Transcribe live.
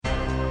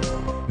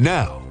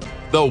Now,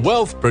 the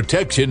Wealth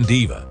Protection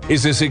Diva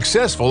is a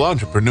successful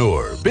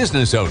entrepreneur,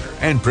 business owner,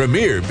 and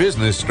premier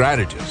business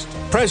strategist,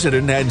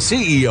 president and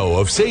CEO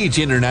of Sage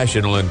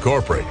International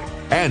Incorporated,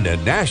 and a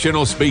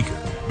national speaker,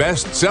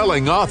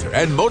 best-selling author,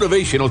 and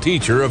motivational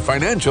teacher of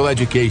financial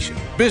education,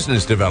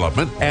 business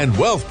development, and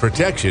wealth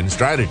protection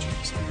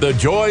strategies. The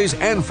joys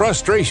and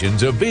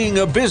frustrations of being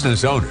a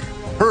business owner.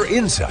 Her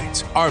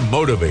insights are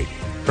motivating.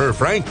 Her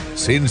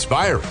frankness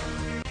inspiring.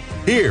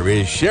 Here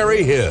is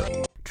Sherry Hill.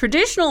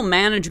 Traditional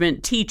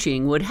management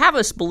teaching would have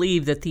us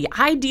believe that the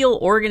ideal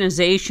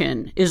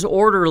organization is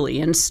orderly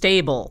and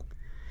stable.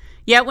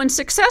 Yet when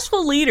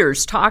successful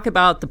leaders talk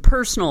about the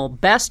personal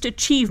best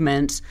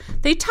achievements,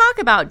 they talk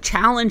about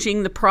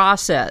challenging the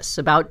process,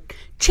 about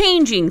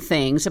changing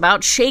things,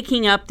 about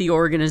shaking up the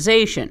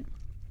organization.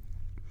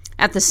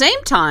 At the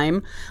same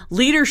time,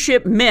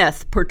 leadership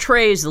myth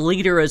portrays the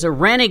leader as a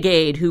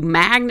renegade who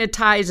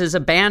magnetizes a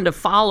band of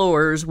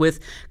followers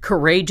with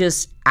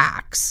courageous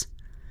acts.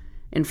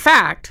 In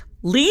fact,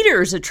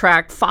 leaders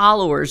attract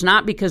followers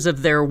not because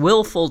of their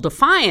willful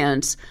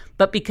defiance,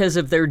 but because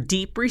of their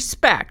deep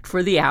respect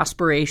for the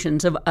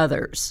aspirations of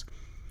others.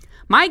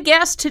 My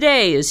guest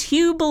today is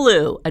Hugh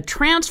Ballou, a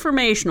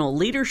transformational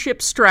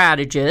leadership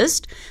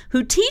strategist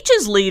who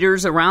teaches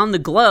leaders around the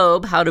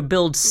globe how to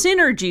build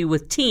synergy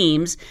with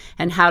teams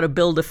and how to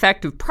build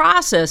effective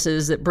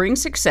processes that bring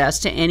success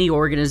to any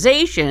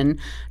organization,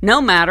 no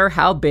matter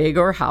how big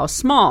or how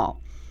small.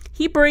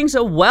 He brings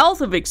a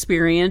wealth of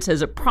experience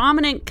as a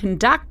prominent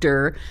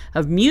conductor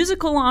of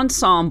musical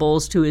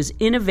ensembles to his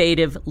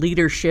innovative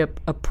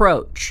leadership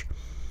approach.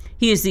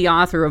 He is the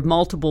author of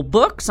multiple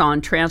books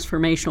on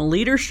transformational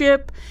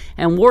leadership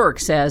and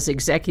works as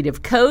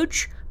executive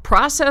coach,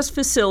 process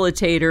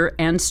facilitator,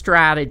 and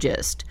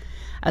strategist.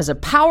 As a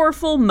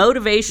powerful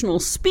motivational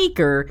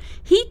speaker,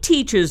 he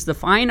teaches the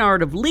fine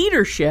art of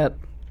leadership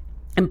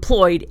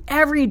employed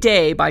every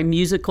day by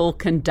musical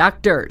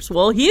conductors.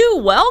 Well, Hugh,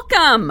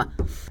 welcome.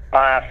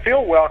 I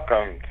feel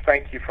welcome.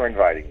 Thank you for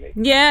inviting me.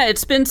 Yeah,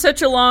 it's been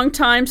such a long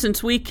time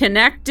since we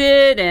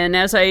connected, and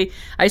as I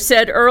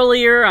said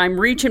earlier, I'm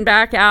reaching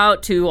back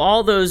out to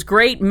all those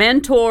great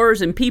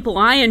mentors and people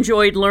I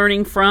enjoyed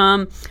learning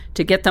from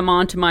to get them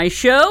onto my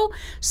show,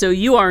 so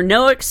you are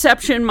no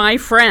exception, my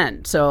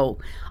friend. So,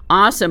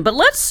 awesome. But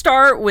let's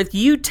start with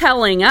you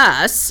telling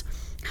us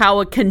how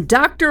a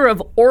conductor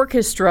of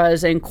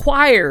orchestras and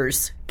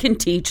choirs can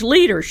teach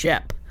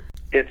leadership.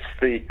 It's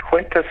the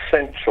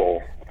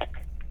quintessential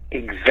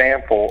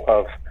example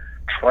of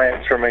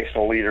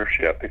transformational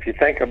leadership. If you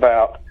think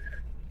about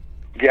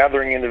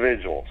gathering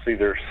individuals,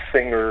 either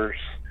singers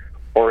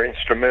or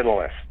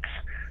instrumentalists,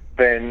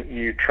 then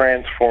you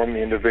transform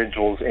the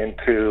individuals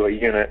into a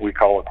unit we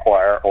call a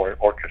choir or an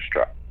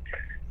orchestra.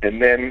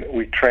 And then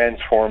we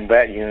transform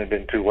that unit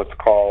into what's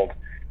called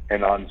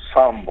an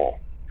ensemble.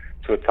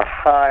 So it's a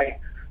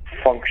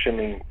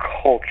high-functioning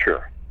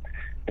culture.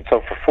 And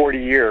so for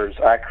 40 years,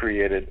 I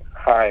created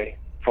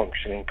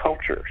high-functioning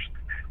cultures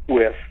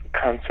with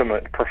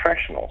consummate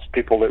professionals,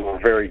 people that were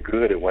very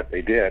good at what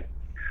they did.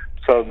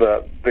 So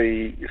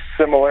the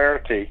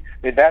similarity,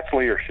 that's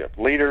leadership.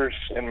 Leaders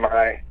in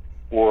my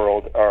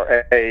world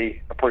are a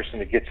person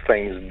that gets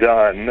things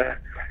done,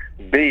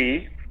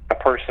 B, a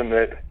person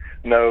that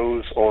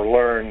knows or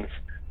learns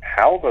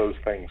how those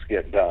things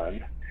get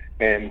done,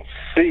 and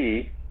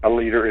C, a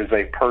leader is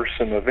a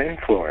person of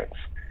influence.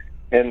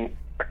 And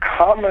a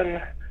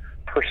common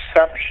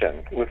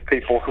perception with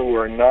people who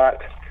are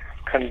not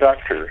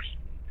conductors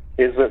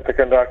is that the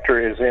conductor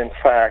is in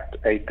fact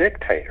a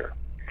dictator.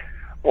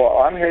 Well,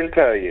 I'm here to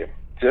tell you,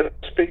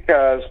 just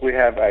because we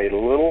have a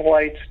little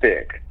light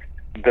stick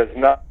does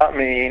not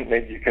mean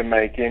that you can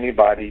make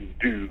anybody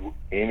do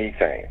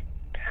anything.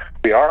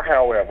 We are,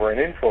 however, an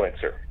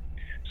influencer.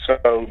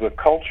 So the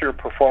culture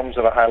performs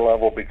at a high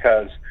level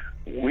because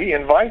we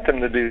invite them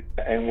to do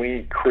that, and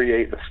we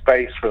create the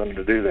space for them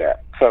to do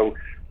that. So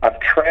I've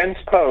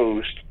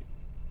transposed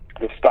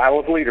the style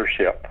of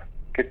leadership.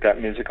 Get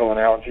that musical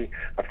analogy?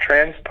 I've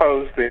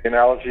transposed the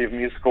analogy of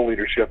musical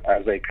leadership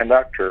as a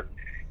conductor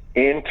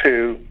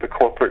into the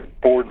corporate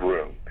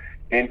boardroom,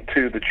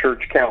 into the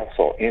church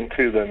council,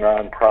 into the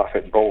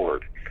nonprofit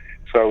board.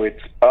 So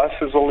it's us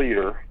as a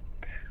leader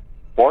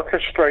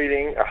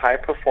orchestrating a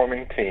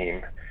high-performing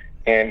team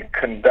and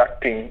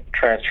conducting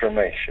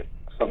transformation.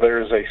 So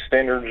there's a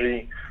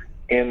synergy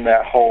in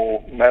that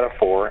whole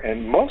metaphor,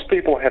 and most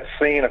people have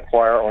seen a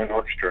choir or an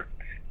orchestra,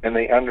 and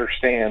they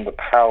understand the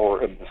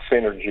power of the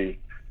synergy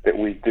that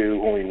we do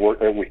when we work,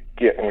 that we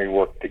get when we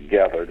work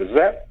together. Does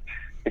that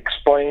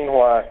explain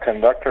why a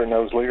conductor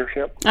knows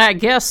leadership? I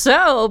guess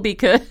so,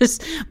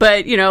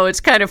 but it's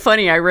kind of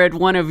funny. I read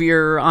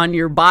on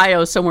your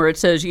bio somewhere, it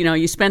says,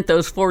 you spent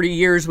those 40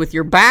 years with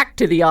your back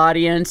to the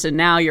audience, and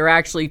now you're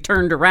actually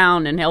turned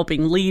around and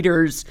helping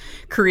leaders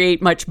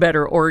create much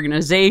better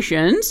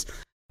organizations.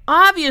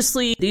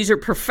 Obviously, these are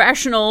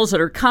professionals that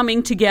are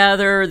coming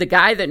together, the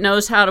guy that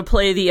knows how to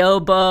play the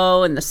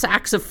oboe and the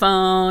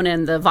saxophone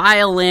and the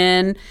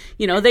violin.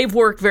 They've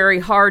worked very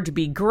hard to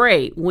be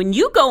great. When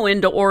you go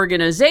into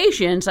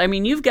organizations,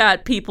 you've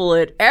got people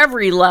at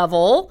every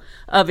level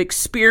of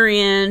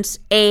experience,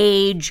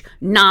 age,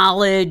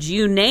 knowledge,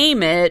 you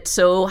name it.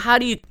 So how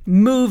do you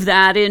move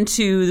that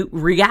into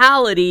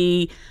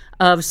reality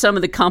of some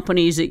of the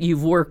companies that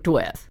you've worked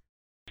with?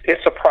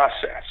 It's a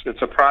process.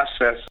 It's a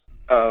process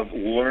of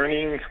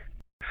learning.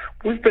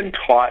 We've been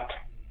taught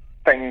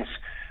things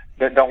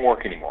that don't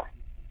work anymore.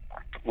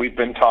 We've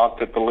been taught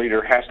that the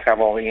leader has to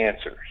have all the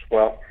answers.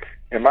 Well,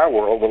 in my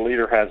world, the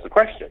leader has the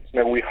questions.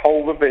 Now, we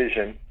hold the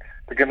vision.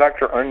 The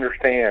conductor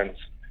understands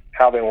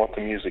how they want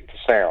the music to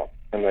sound,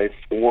 and they've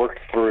worked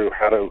through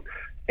how to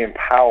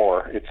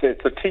empower.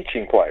 It's a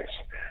teaching place.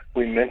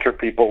 We mentor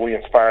people, we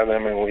inspire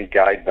them, and we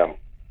guide them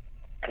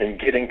in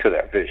getting to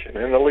that vision.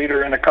 And the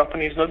leader in a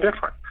company is no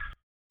different.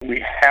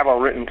 We have a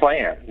written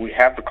plan. We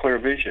have the clear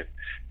vision,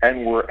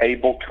 and we're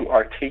able to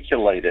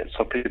articulate it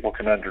so people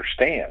can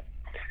understand.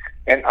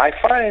 And I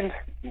find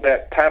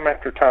that time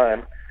after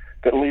time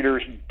that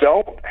leaders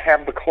don't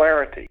have the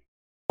clarity.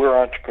 We're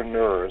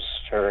entrepreneurs,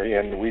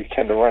 and we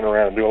tend to run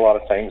around and do a lot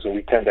of things, and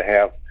we tend to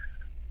have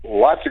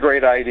lots of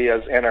great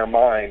ideas in our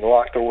mind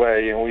locked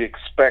away, and we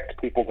expect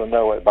people to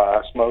know it by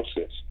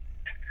osmosis.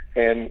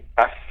 And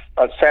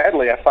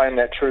sadly, I find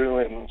that true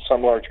in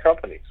some large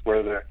companies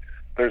where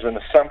there's an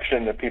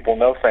assumption that people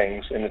know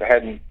things, and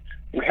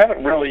we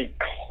haven't really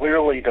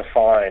clearly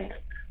defined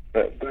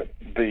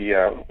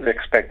the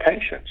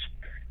expectations.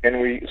 And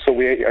we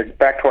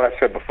back to what I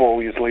said before,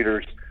 we as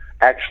leaders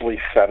actually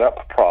set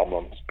up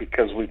problems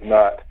because we've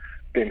not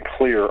been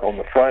clear on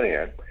the front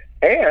end,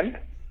 and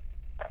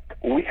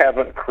we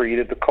haven't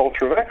created the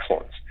culture of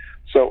excellence.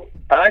 So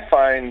I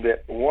find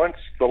that once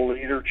the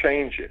leader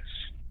changes,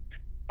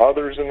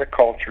 others in the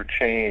culture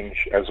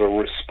change as a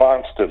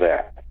response to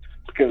that.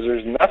 Because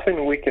there's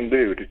nothing we can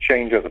do to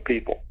change other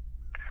people.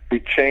 We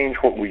change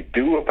what we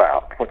do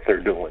about what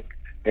they're doing,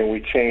 and we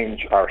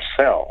change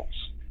ourselves.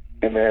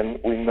 And then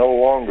we no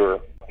longer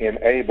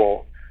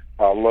enable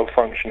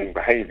low-functioning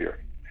behavior.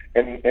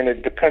 And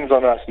it depends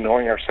on us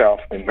knowing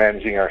ourselves and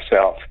managing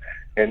ourselves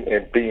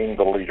and being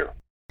the leader.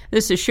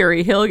 This is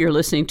Sherry Hill. You're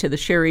listening to The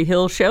Sherry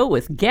Hill Show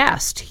with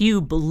guest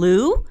Hugh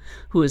Ballou,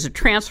 who is a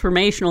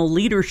transformational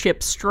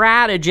leadership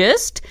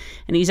strategist,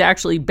 and he's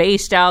actually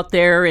based out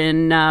there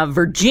in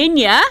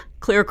Virginia,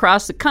 clear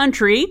across the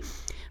country.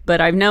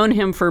 But I've known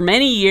him for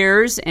many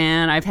years,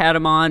 and I've had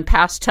him on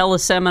past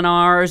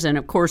teleseminars, and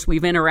of course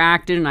we've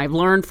interacted, and I've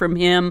learned from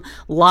him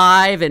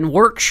live and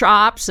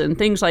workshops and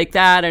things like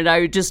that, and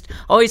I just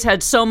always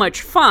had so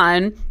much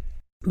fun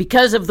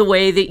because of the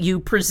way that you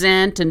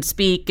present and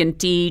speak and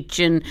teach.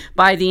 And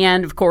by the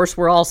end, of course,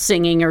 we're all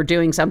singing or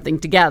doing something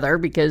together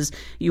because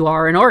you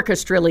are an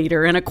orchestra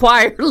leader and a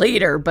choir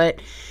leader.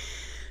 But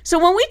so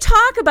when we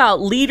talk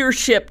about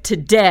leadership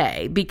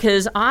today,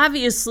 because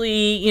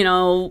obviously,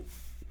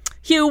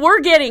 Hugh, we're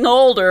getting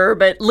older,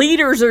 but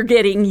leaders are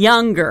getting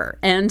younger.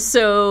 And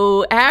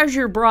so as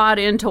you're brought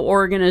into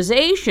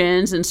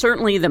organizations, and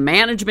certainly the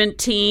management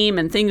team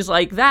and things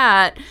like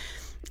that,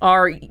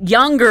 are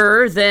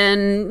younger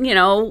than,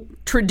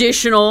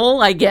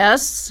 traditional, I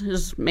guess,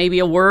 is maybe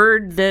a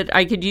word that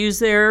I could use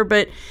there.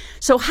 But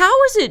so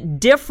how is it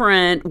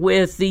different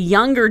with the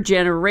younger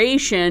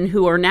generation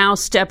who are now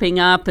stepping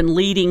up and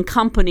leading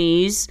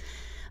companies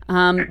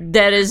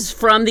that is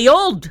from the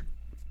old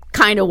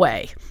kind of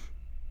way?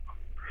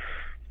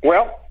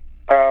 Well,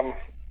 I'm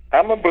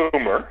a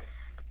boomer,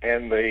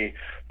 and the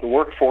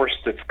workforce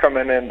that's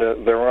coming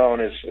into their own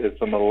is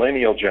the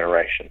millennial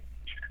generation.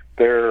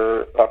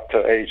 They're up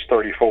to age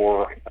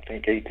 34, I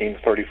think 18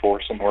 to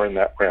 34, somewhere in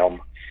that realm.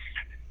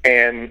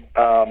 And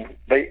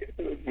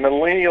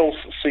millennials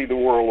see the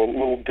world a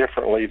little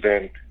differently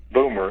than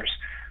boomers.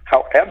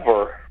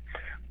 However,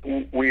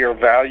 we are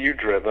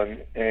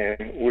value-driven,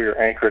 and we're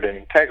anchored in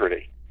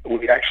integrity.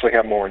 We actually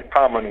have more in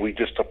common. We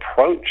just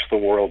approach the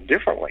world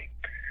differently.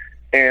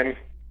 And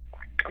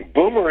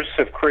boomers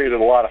have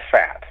created a lot of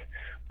fat.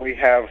 We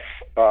have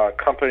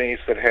companies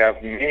that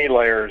have many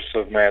layers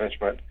of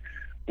management.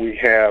 We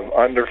have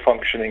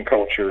under-functioning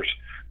cultures.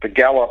 A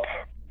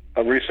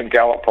recent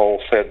Gallup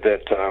poll said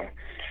that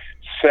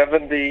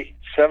 70%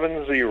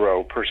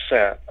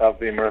 of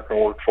the American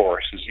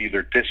workforce is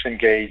either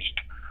disengaged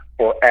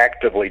or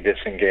actively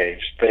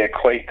disengaged. They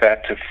equate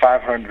that to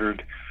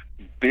 $500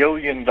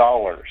 billion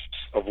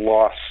of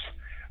lost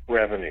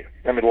revenue.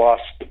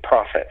 Lost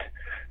profit.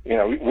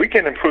 We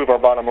can improve our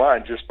bottom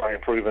line just by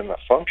improving the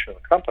function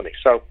of the company.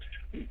 So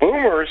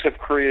boomers have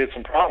created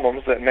some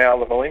problems that now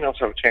the millennials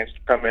have a chance to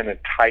come in and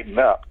tighten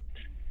up.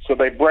 So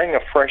they bring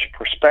a fresh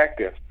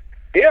perspective.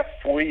 If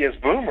we as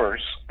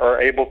boomers are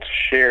able to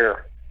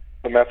share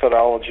the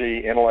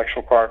methodology,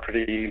 intellectual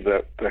property,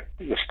 the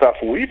stuff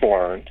we've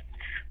learned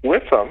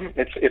with them,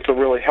 it's a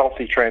really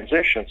healthy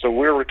transition. So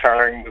we're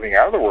retiring, moving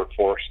out of the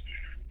workforce.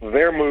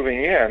 They're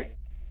moving in.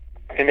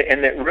 And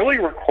it really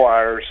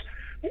requires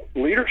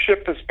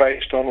leadership is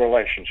based on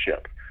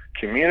relationship.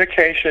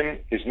 Communication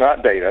is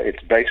not data.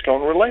 It's based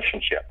on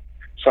relationship.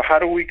 So how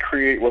do we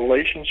create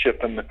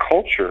relationship in the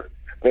culture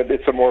that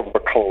it's a more of a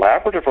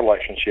collaborative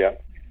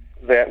relationship,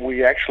 that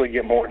we actually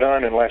get more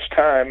done in less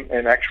time,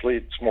 and actually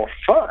it's more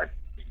fun?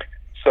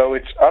 So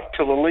it's up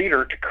to the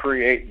leader to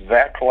create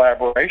that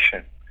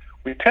collaboration.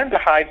 We tend to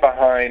hide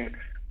behind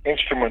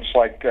instruments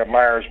like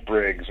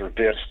Myers-Briggs or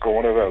DISC or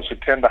one of those. We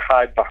tend to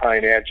hide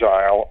behind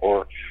Agile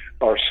or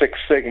Six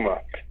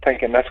Sigma,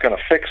 thinking that's going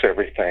to fix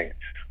everything,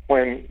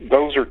 when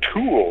those are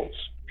tools.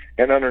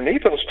 And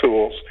underneath those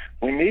tools,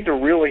 we need to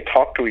really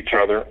talk to each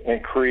other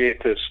and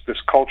create this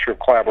culture of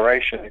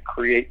collaboration and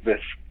create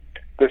this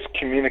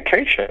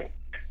communication.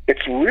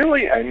 It's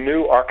really a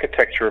new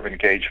architecture of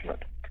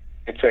engagement.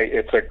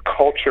 It's a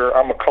culture.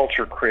 I'm a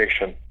culture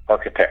creation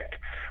architect.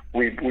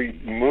 We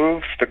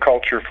moved the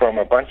culture from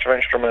a bunch of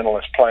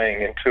instrumentalists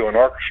playing into an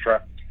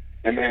orchestra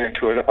and then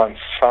into an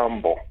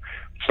ensemble.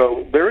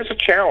 So there is a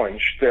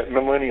challenge that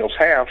millennials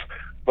have,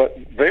 but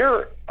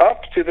they're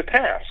up to the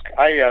task.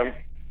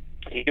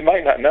 You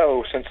might not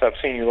know, since I've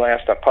seen you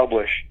last,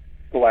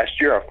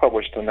 last year I've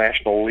published the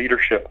National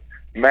Leadership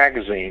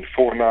Magazine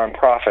for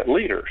nonprofit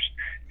leaders.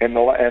 And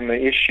the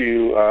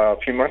issue a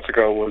few months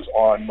ago was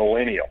on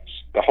millennials,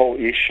 the whole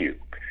issue.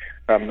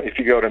 If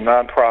you go to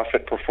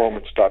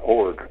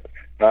nonprofitperformance.org,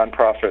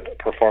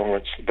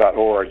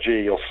 nonprofitperformance.org,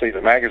 you'll see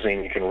the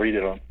magazine. You can read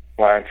it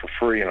online for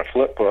free in a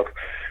flip book.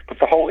 But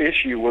the whole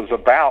issue was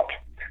about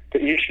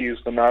the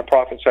issues the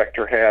nonprofit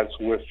sector has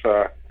with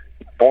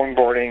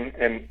onboarding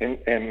and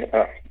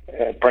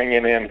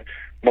bringing in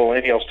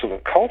millennials to the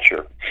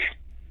culture.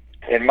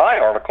 And my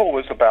article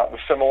was about the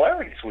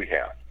similarities we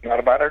have, not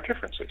about our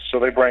differences. So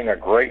they bring a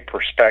great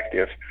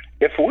perspective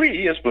if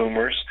we, as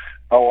boomers,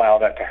 allow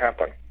that to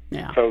happen.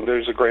 Yeah. So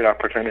there's a great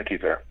opportunity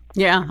there.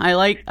 Yeah, I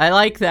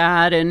like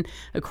that, and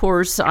of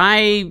course,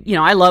 I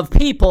love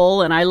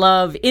people, and I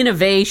love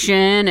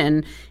innovation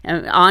and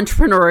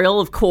entrepreneurial,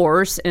 of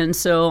course, and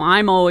so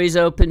I'm always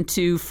open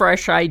to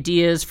fresh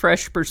ideas,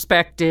 fresh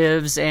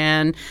perspectives,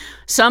 and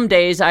some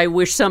days I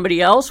wish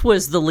somebody else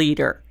was the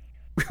leader,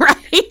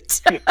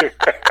 right?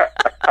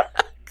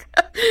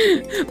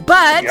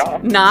 But yeah.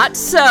 Not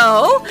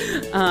so.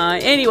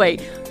 Anyway,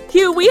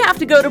 Hugh, we have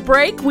to go to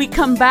break. We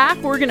come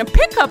back. We're going to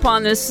pick up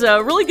on this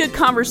really good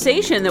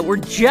conversation that we're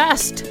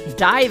just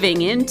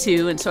diving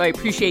into. And so I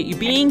appreciate you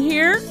being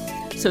here.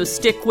 So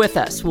stick with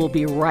us. We'll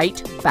be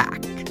right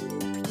back.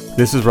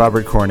 This is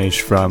Robert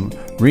Cornish from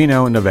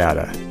Reno,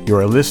 Nevada. You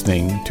are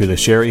listening to The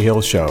Sherry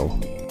Hill Show.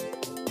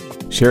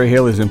 Sherry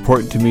Hill is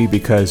important to me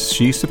because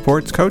she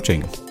supports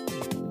coaching.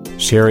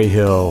 Sherry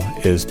Hill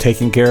is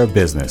taking care of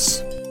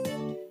business.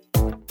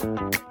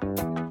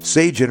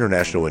 Sage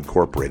International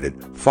Incorporated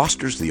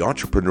fosters the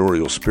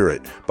entrepreneurial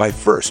spirit by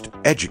first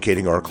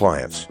educating our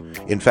clients.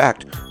 In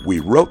fact, we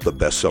wrote the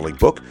best-selling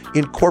book,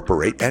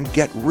 Incorporate and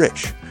Get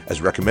Rich,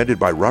 as recommended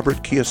by Robert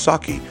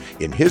Kiyosaki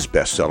in his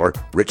bestseller,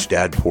 Rich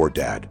Dad, Poor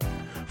Dad.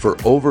 For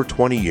over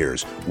 20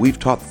 years, we've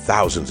taught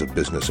thousands of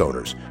business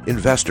owners,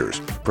 investors,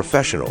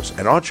 professionals,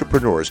 and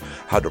entrepreneurs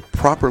how to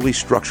properly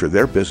structure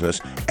their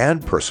business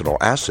and personal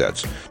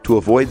assets to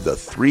avoid the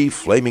 3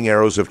 flaming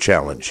arrows of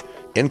challenge: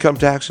 income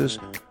taxes,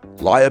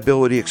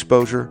 liability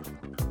exposure,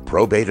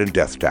 probate, and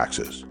death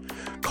taxes.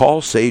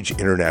 Call Sage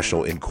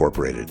International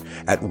Incorporated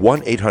at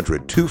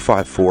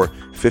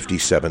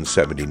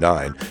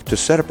 1-800-254-5779 to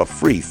set up a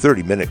free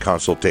 30-minute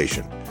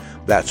consultation.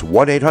 That's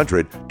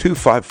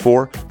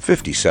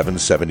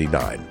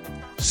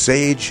 1-800-254-5779.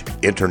 Sage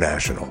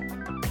International.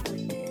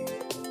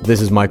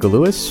 This is Michael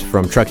Lewis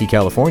from Truckee,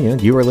 California.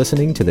 You are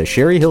listening to The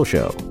Sherry Hill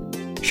Show.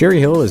 Sherry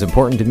Hill is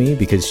important to me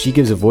because she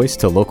gives a voice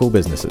to local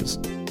businesses.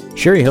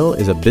 Sherry Hill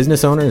is a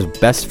business owner's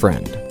best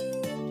friend.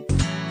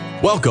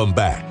 Welcome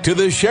back to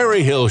The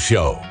Sherry Hill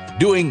Show,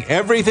 doing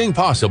everything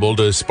possible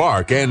to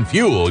spark and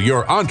fuel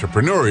your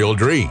entrepreneurial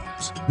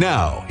dreams.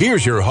 Now,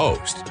 here's your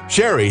host,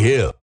 Sherry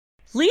Hill.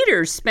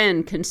 Leaders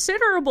spend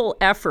considerable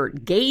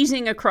effort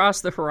gazing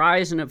across the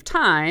horizon of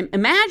time,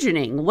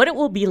 imagining what it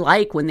will be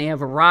like when they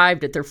have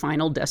arrived at their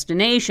final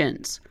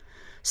destinations.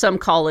 Some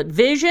call it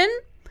vision.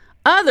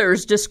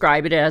 Others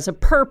describe it as a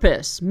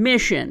purpose,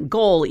 mission,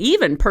 goal,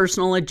 even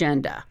personal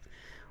agenda.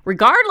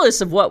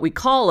 Regardless of what we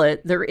call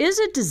it, there is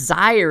a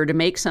desire to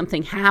make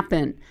something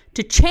happen,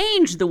 to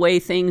change the way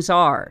things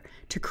are,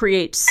 to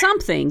create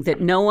something that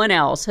no one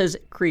else has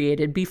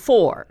created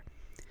before.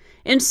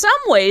 In some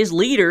ways,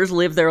 leaders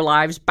live their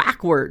lives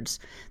backwards.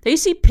 They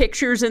see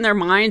pictures in their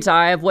mind's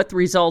eye of what the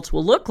results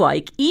will look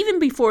like even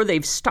before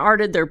they've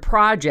started their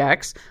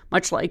projects,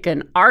 much like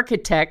an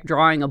architect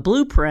drawing a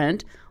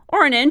blueprint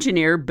or an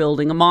engineer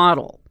building a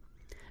model.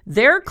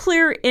 Their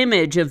clear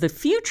image of the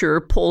future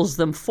pulls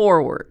them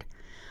forward.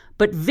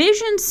 But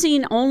visions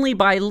seen only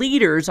by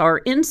leaders are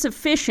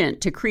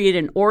insufficient to create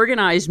an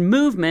organized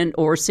movement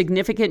or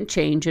significant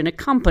change in a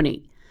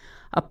company.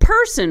 A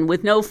person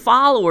with no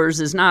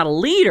followers is not a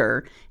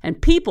leader,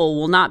 and people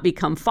will not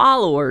become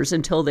followers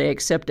until they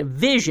accept a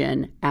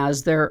vision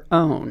as their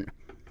own.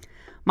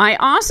 My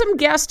awesome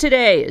guest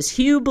today is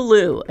Hugh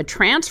Ballou, a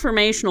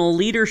transformational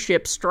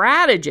leadership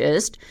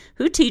strategist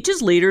who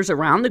teaches leaders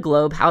around the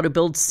globe how to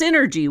build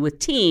synergy with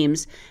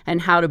teams and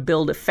how to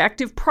build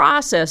effective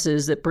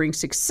processes that bring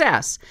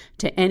success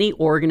to any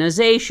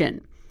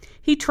organization.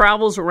 He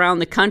travels around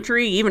the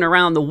country, even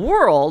around the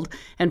world,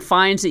 and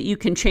finds that you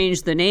can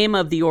change the name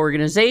of the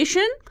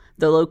organization,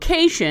 the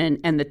location,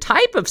 and the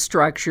type of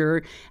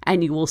structure,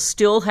 and you will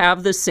still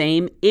have the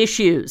same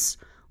issues.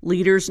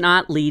 Leaders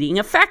not leading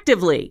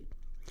effectively.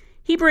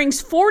 He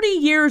brings 40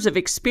 years of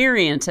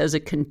experience as a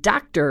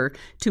conductor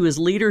to his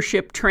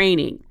leadership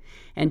training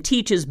and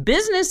teaches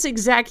business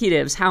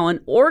executives how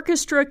an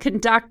orchestra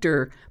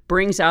conductor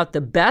brings out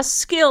the best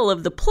skill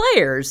of the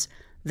players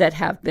that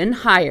have been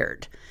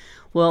hired.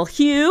 Well,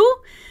 Hugh,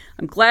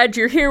 I'm glad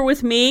you're here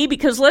with me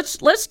because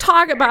let's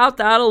talk about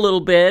that a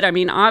little bit. I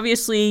mean,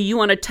 obviously you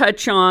want to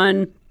touch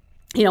on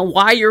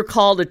why you're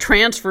called a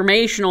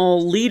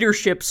transformational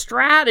leadership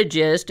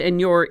strategist and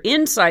your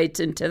insights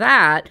into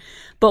that,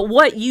 but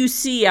what you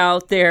see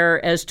out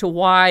there as to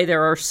why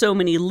there are so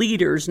many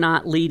leaders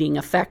not leading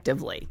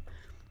effectively.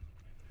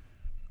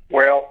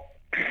 Well,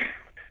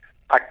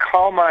 I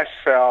call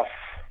myself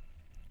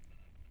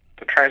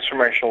the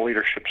transformational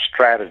leadership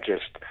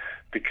strategist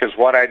because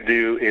what I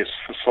do is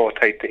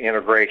facilitate the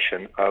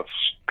integration of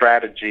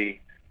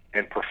strategy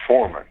and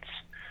performance.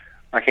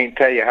 I can't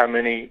tell you how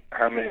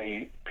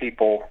many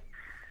people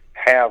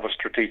have a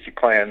strategic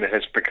plan that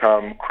has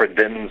become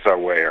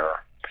credenza-ware.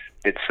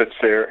 It sits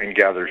there and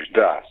gathers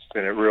dust,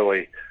 and it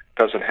really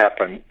doesn't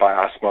happen by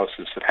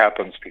osmosis. It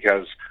happens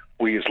because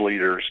we as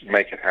leaders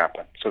make it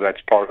happen. So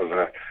that's part of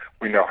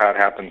we know how it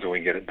happens and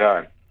we get it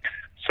done.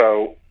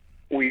 So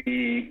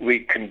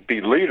we can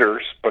be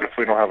leaders, but if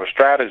we don't have a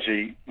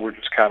strategy, we're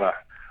just kind of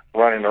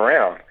running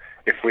around.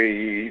 If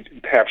we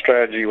have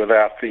strategy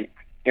without the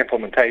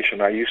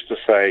implementation, I used to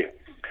say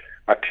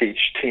I teach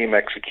team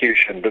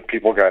execution, but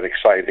people got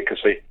excited because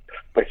they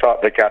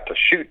thought they got to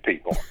shoot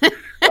people.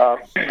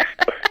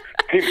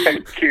 Team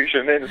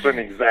execution isn't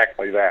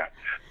exactly that,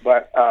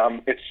 but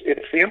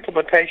it's the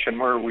implementation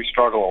where we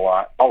struggle a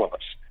lot, all of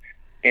us.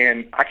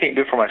 And I can't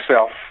do it for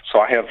myself, so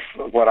I have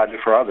what I do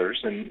for others,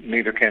 and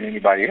neither can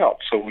anybody else.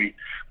 So we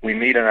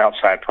need an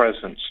outside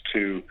presence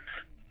to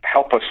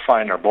help us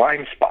find our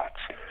blind spots.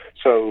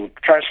 So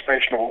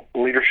transformational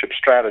leadership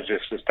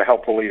strategist is to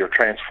help the leader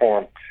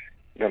transform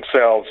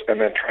themselves and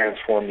then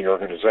transform the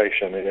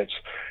organization. And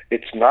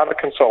it's not a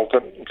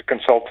consultant. The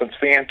consultant's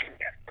the answer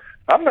man.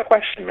 I'm the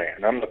question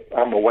man. I'm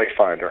the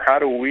wayfinder. How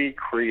do we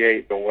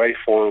create the way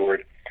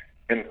forward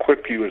and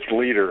equip you as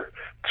leader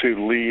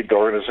to lead the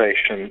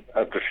organization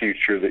of the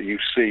future that you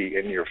see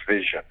in your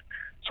vision?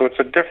 So it's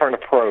a different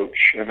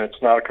approach, and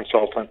it's not a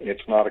consultant.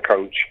 It's not a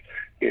coach.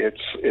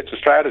 It's a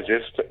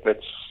strategist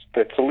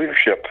that's a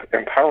leadership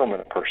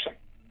empowerment person.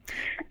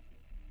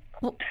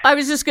 Well, I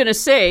was just going to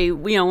say,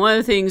 one of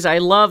the things I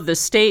love the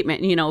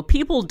statement,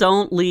 people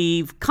don't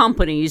leave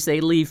companies, they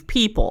leave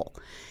people.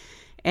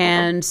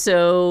 And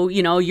so,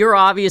 you're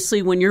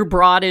obviously, when you're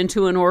brought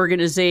into an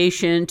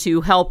organization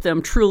to help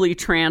them truly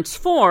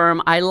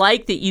transform, I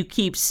like that you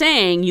keep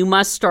saying you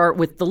must start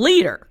with the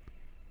leader.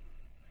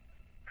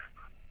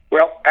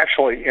 Well,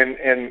 actually,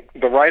 in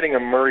the writing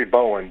of Murray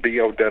Bowen,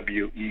 Bowen,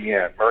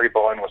 Murray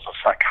Bowen was a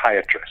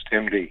psychiatrist,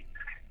 MD,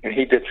 and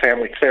he did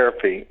family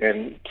therapy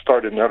and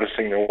started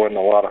noticing there wasn't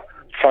a lot of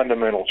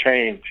fundamental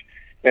change.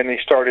 And he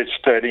started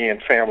studying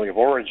family of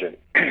origin.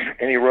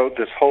 And he wrote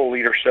this whole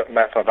leadership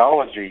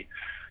methodology,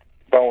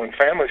 Bowen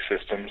Family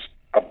Systems,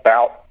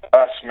 about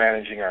us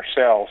managing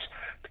ourselves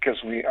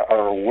because we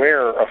are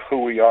aware of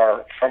who we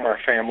are from our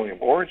family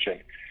of origin.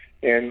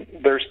 And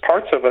there's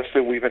parts of us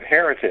that we've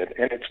inherited,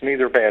 and it's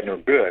neither bad nor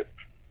good.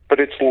 But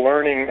it's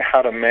learning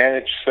how to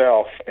manage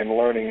self and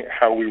learning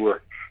how we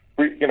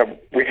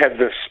had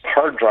this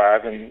hard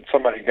drive and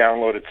somebody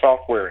downloaded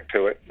software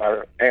into it,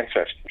 our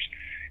ancestors.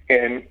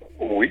 And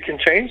we can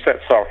change that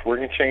software.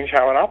 We can change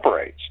how it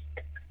operates.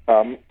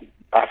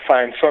 I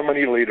find so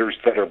many leaders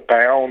that are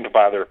bound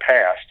by their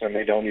past and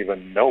they don't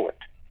even know it.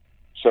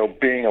 So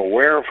being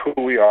aware of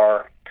who we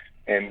are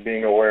and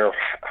being aware of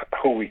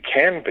who we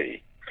can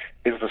be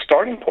is the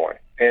starting point.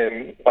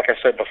 And like I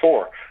said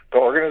before, the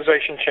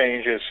organization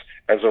changes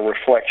as a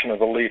reflection of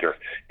the leader.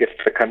 If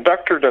the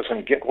conductor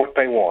doesn't get what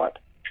they want,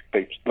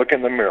 they look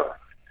in the mirror.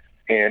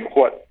 And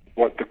what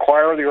the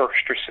choir of the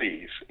orchestra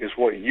sees is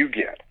what you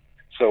get.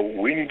 So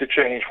we need to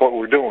change what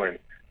we're doing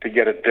to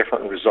get a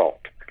different result.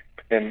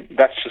 And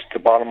that's just the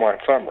bottom line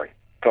summary.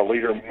 The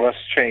leader must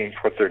change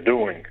what they're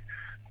doing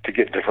to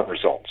get different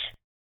results.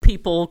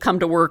 People come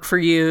to work for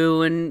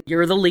you and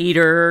you're the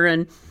leader,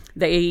 and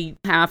they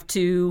have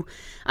to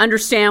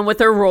understand what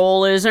their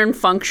role is and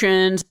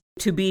functions.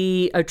 To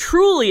be a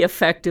truly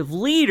effective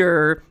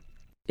leader,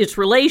 it's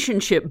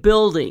relationship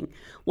building.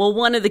 Well,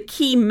 one of the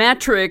key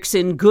metrics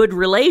in good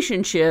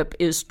relationship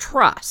is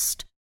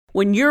trust.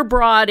 When you're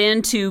brought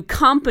into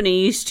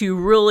companies to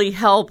really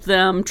help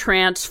them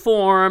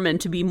transform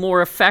and to be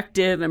more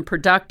effective and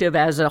productive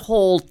as a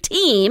whole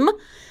team,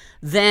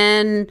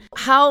 then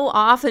how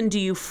often do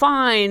you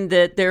find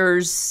that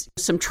there's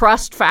some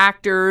trust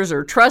factors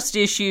or trust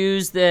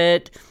issues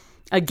that,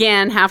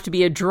 again, have to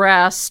be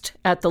addressed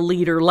at the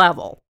leader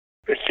level?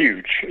 It's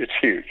huge. It's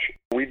huge.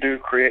 We do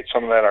create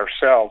some of that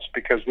ourselves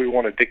because we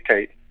want to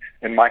dictate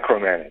and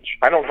micromanage.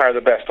 I don't hire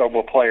the best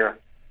oboe player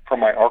for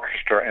my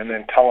orchestra and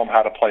then tell them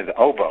how to play the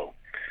oboe.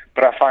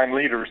 But I find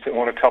leaders that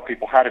want to tell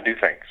people how to do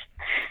things.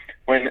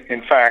 When,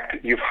 in fact,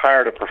 you've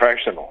hired a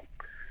professional.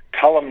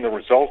 Tell them the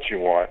results you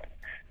want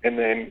and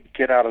then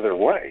get out of their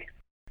way.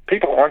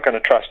 People aren't going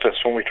to trust us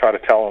when we try to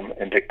tell them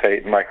and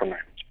dictate and micromanage.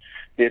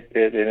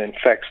 It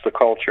infects the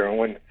culture.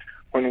 And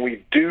when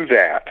we do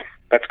that,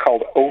 that's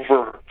called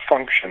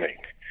over-functioning.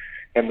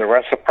 And the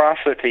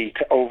reciprocity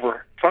to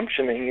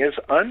over-functioning is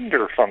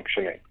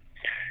under-functioning.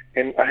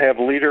 And I have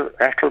leader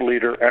after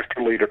leader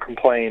after leader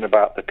complain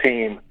about the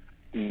team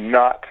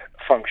not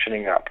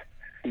functioning up,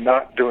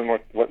 not doing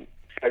what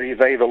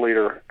they, the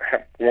leader,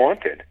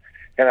 wanted.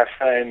 And I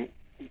find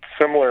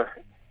similar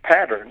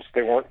patterns.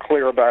 They weren't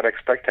clear about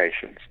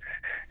expectations.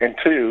 And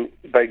two,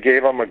 they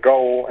gave them a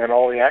goal and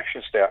all the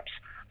action steps,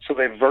 so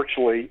they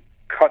virtually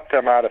cut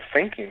them out of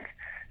thinking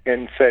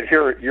and said,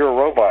 here, you're a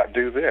robot,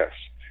 do this.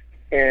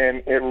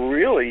 And it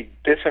really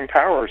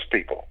disempowers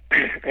people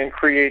and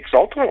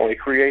ultimately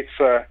creates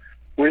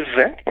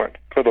resentment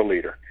for the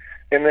leader.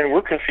 And then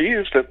we're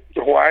confused at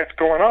why it's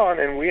going on,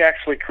 and we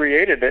actually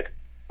created it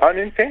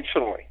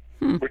unintentionally.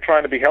 We're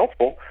trying to be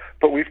helpful,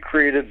 but we've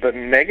created the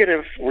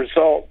negative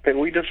result that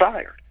we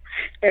desired.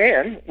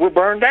 And we're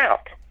burned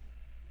out.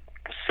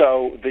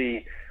 So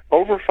the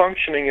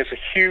over-functioning is a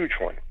huge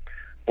one.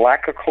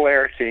 Lack of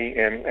clarity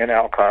in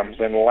outcomes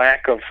and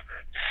lack of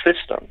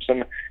systems.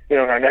 And, in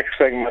our next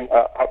segment,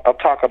 I'll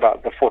talk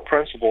about the 4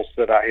 principles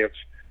that I have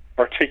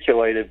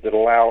articulated that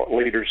allow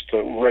leaders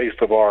to raise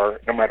the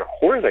bar no matter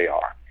where they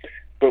are.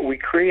 But we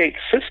create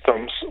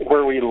systems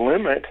where we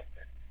limit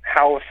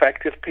how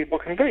effective people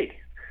can be.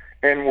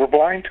 And we're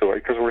blind to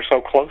it because we're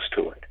so close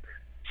to it.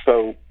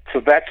 So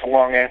that's a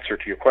long answer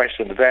to your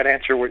question. Does that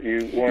answer what you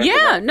wanted to know?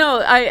 Yeah,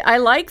 no, I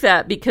like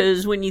that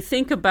because when you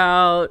think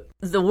about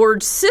the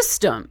word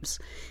systems,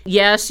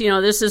 yes,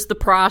 this is the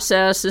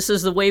process, this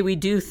is the way we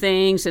do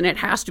things, and it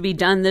has to be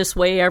done this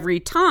way every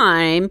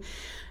time.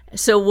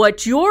 So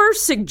what you're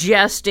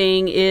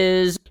suggesting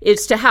is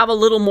it's to have a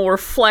little more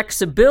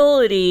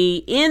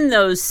flexibility in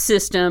those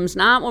systems,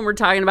 not when we're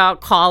talking about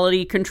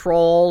quality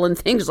control and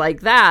things like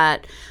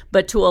that,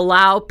 but to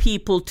allow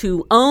people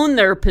to own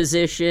their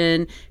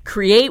position,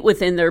 create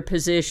within their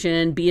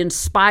position, be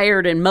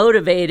inspired and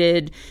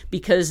motivated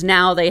because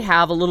now they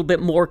have a little bit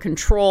more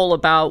control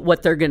about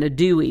what they're going to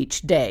do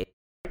each day.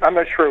 I'm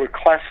not sure it would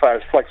classify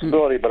as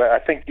flexibility, but I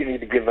think you need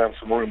to give them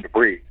some room to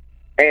breathe.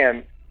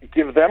 And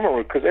give them a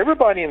room, because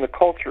everybody in the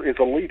culture is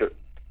a leader.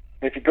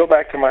 And if you go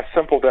back to my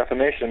simple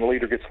definition, the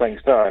leader gets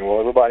things done. Well,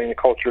 everybody in the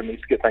culture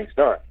needs to get things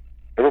done.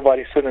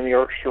 Everybody sitting in the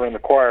orchestra and the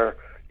choir,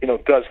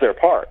 does their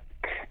part.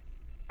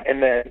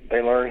 And then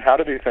they learn how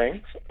to do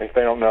things. If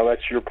they don't know,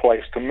 that's your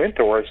place to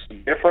mentor.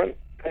 It's different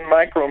than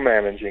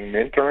micromanaging.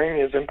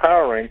 Mentoring is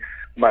empowering.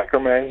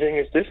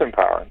 Micromanaging is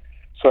disempowering.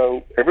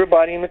 So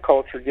everybody in the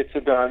culture gets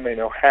it done. They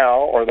know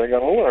how, or they're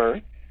going to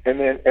learn.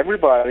 And then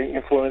everybody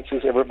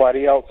influences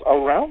everybody else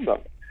around them.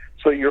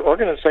 So your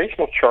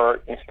organizational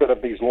chart, instead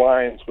of these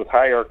lines with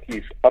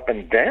hierarchies up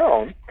and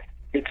down,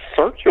 it's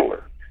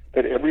circular,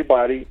 that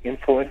everybody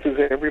influences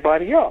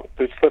everybody else.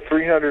 It's the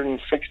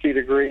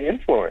 360-degree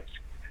influence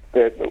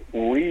that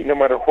we, no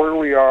matter where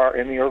we are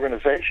in the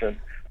organization,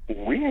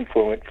 we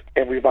influence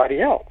everybody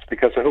else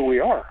because of who we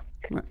are.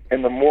 Right.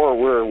 And the more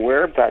we're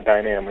aware of that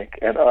dynamic,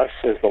 and us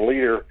as the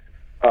leader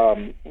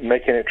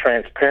making it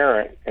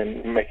transparent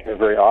and making it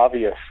very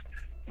obvious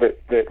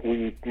that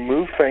we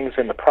move things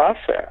in the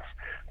process,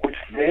 which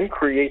then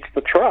creates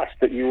the trust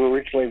that you were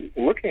originally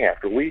looking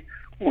after. We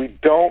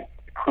don't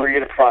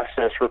create a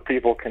process where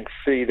people can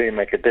see they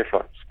make a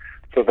difference.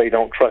 So they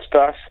don't trust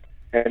us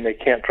and they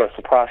can't trust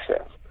the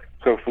process.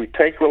 So if we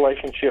take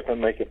relationship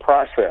and make it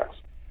process,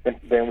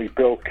 then we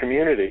build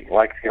community,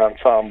 like the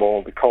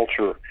ensemble, the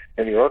culture,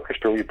 and the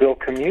orchestra. We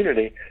build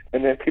community,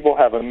 and then people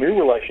have a new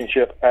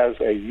relationship as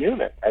a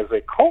unit, as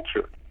a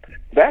culture.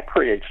 That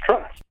creates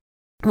trust.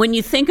 When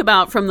you think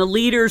about from the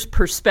leader's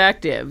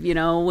perspective,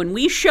 when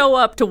we show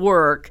up to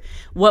work,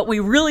 what we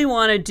really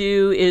want to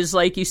do is,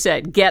 like you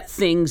said, get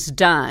things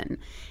done.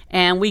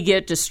 And we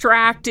get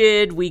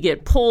distracted, we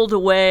get pulled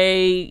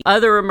away,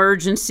 other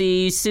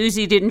emergencies,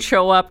 Susie didn't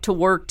show up to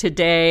work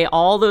today,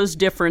 all those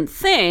different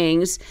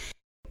things.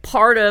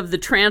 Part of the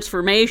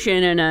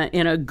transformation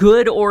in a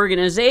good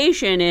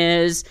organization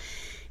is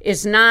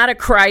it's not a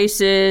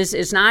crisis,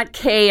 it's not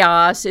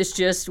chaos, it's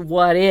just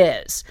what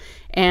is.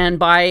 And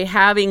by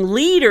having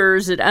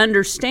leaders that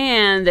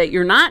understand that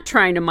you're not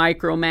trying to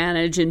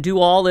micromanage and do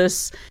all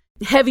this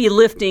heavy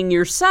lifting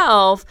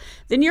yourself,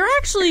 then you're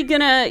actually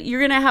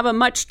you're gonna have a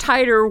much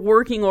tighter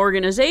working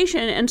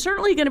organization and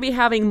certainly going to be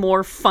having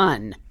more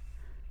fun.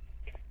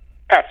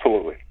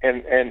 Absolutely.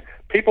 And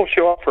people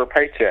show up for a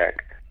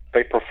paycheck.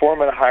 They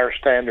perform at a higher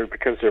standard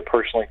because they're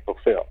personally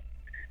fulfilled.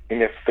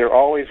 And if they're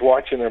always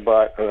watching their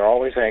butt or they're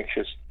always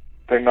anxious,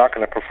 they're not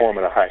going to perform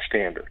at a high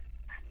standard.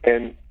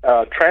 And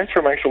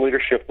transformational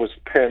leadership was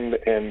penned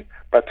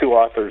by two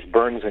authors,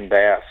 Burns and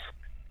Bass,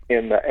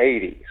 in the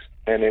 80s.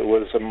 And it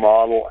was a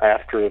model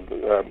after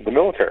the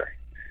military.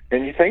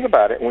 And you think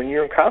about it, when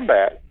you're in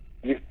combat,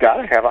 you've got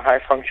to have a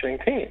high-functioning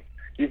team.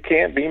 You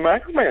can't be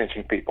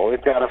micromanaging people.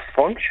 They've got to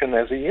function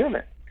as a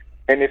unit.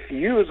 And if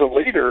you as a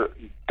leader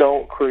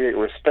don't create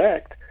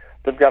respect,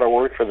 they've got a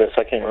word for this,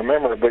 I can't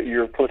remember, but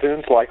your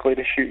platoon's likely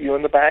to shoot you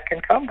in the back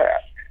in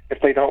combat if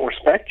they don't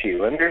respect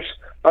you. And there's,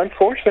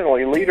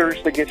 unfortunately,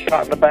 leaders that get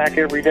shot in the back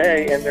every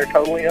day, and they're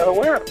totally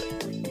unaware of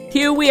it.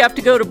 Hugh, we have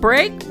to go to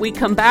break. We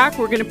come back,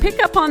 we're going to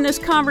pick up on this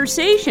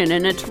conversation,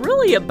 and it's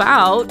really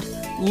about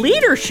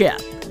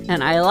leadership,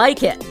 and I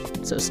like it.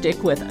 So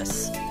stick with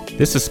us.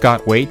 This is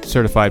Scott Waite,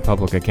 Certified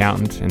Public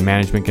Accountant and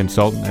Management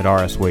Consultant at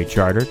R.S. Waite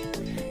Chartered.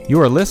 You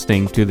are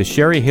listening to the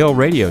Sherry Hill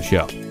Radio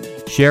Show.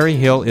 Sherry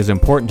Hill is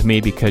important to me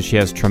because she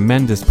has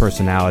tremendous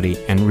personality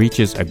and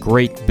reaches a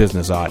great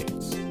business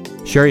audience.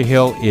 Sherry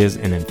Hill is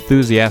an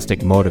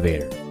enthusiastic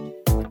motivator.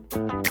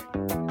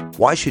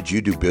 Why should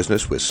you do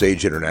business with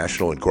Sage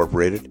International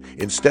Incorporated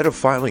instead of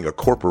filing a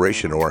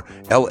corporation or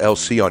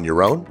LLC on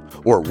your own?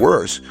 Or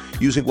worse,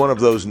 using one of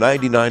those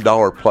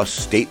 $99 plus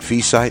state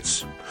fee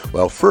sites?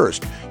 Well,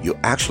 first, you'll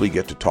actually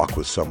get to talk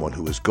with someone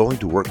who is going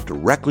to work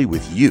directly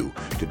with you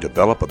to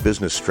develop a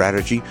business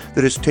strategy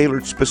that is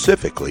tailored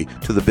specifically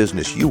to the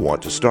business you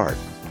want to start.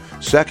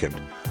 Second,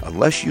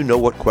 unless you know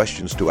what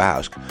questions to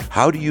ask,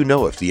 how do you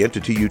know if the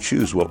entity you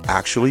choose will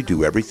actually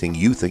do everything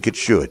you think it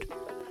should?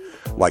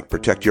 Like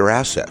protect your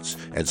assets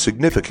and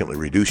significantly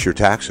reduce your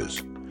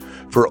taxes.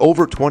 For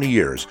over 20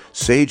 years,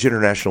 Sage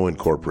International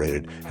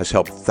Incorporated has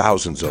helped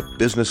thousands of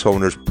business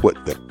owners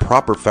put the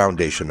proper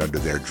foundation under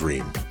their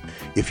dream.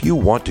 If you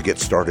want to get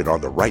started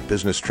on the right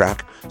business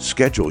track,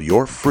 schedule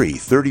your free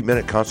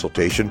 30-minute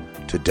consultation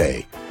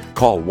today.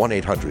 Call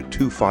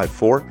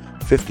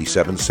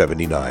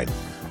 1-800-254-5779.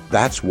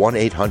 That's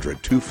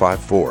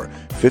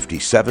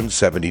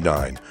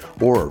 1-800-254-5779.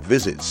 Or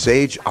visit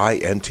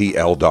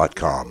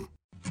sageintl.com.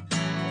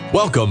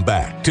 Welcome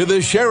back to the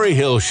Sherry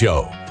Hill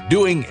Show,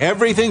 doing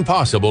everything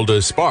possible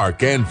to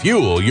spark and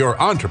fuel your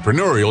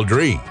entrepreneurial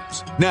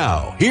dreams.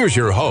 Now, here's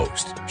your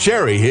host,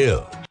 Sherry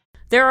Hill.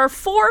 There are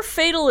 4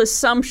 fatal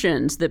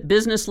assumptions that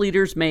business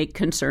leaders make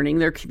concerning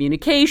their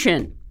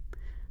communication.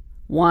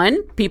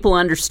 1, people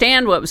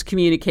understand what was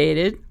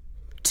communicated.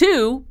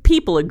 2,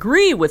 people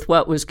agree with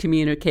what was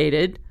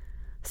communicated.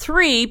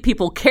 3,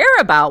 people care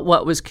about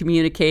what was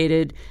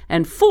communicated.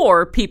 And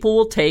 4, people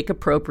will take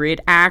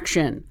appropriate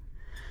action.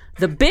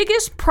 The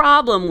biggest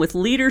problem with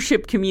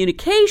leadership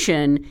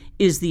communication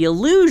is the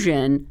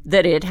illusion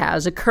that it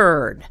has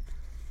occurred.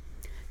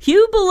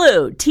 Hugh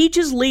Ballou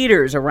teaches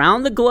leaders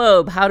around the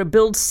globe how to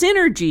build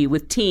synergy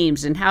with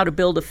teams and how to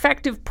build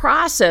effective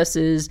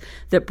processes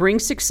that bring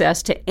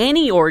success to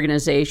any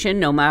organization,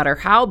 no matter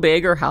how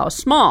big or how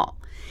small.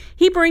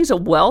 He brings a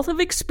wealth of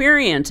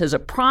experience as a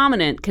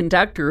prominent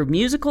conductor of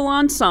musical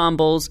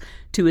ensembles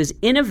to his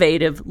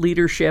innovative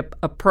leadership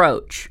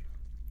approach.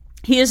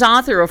 He is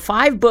author of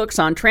 5 books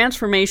on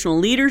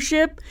transformational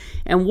leadership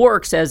and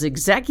works as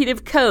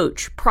executive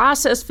coach,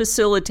 process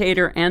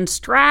facilitator, and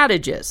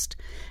strategist.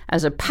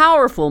 As a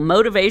powerful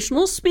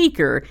motivational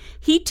speaker,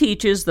 he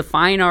teaches the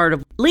fine art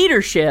of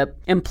leadership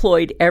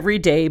employed every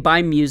day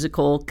by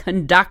musical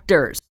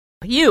conductors.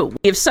 Hugh,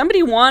 if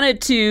somebody wanted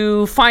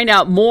to find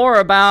out more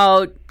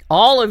about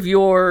all of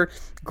your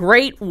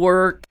great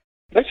work,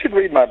 they should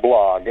read my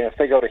blog. And if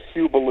they go to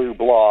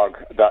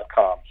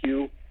HughBallou.com,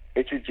 Hugh,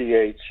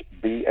 HughBallou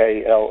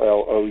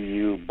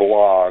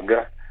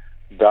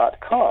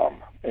blog.com,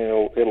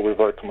 and it'll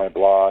revert to my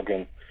blog.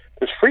 And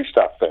there's free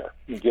stuff there.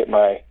 You get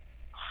my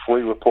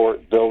free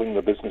report, Building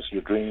the Business of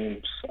Your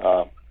Dreams.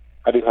 I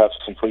do have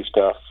some free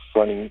stuff,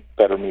 running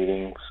better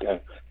meetings.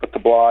 But the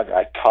blog,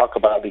 I talk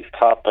about these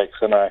topics,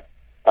 and I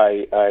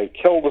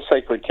kill the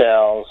sacred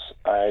cows.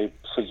 I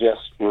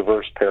suggest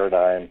reverse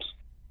paradigms,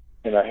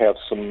 and I have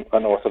some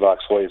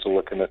unorthodox ways of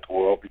looking at the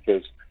world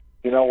because,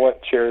 you know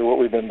what, Sherry, what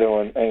we've been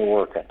doing ain't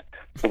working.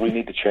 So we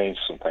need to change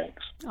some things.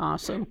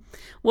 Awesome.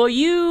 Well,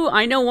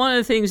 I know one of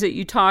the things that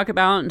you talk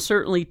about and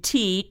certainly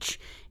teach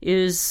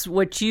is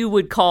what you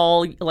would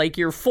call like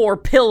your 4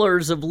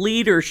 pillars of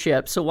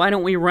leadership. So why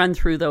don't we run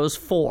through those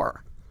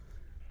 4?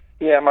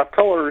 Yeah, my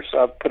pillars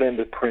I've put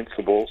into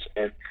principles,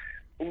 and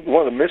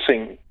one of the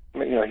missing,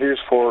 here's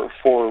four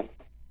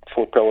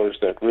pillars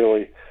that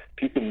really,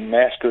 if you can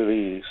master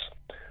these,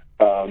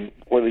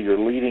 whether you're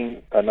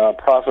leading a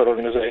nonprofit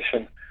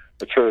organization,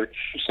 a church,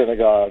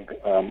 synagogue,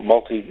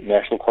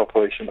 multinational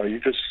corporation, or you're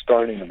just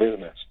starting a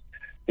business,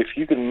 if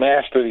you can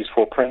master these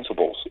 4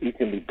 principles, you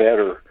can be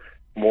better,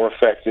 more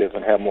effective,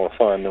 and have more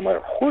fun no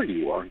matter where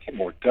you are and get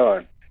more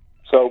done.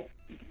 So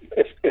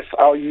if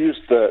I'll use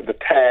the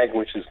tag,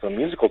 which is the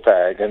musical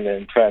tag, and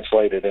then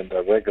translate it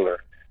into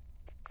regular,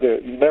 the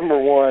number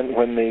 1,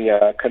 when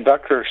the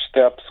conductor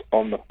steps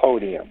on the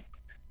podium,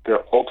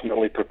 they're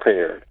ultimately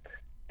prepared.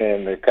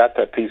 And they've got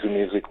that piece of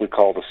music we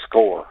call the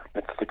score.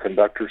 It's the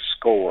conductor's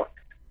score.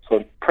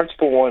 So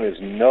principle one is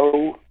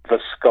know the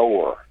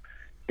score.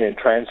 And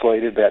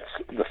translated, that's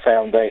the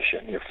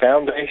foundation. Your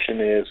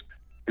foundation is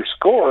your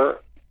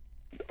score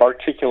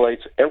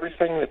articulates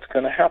everything that's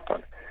going to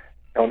happen.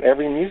 On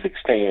every music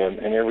stand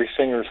and every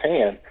singer's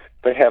hand,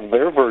 they have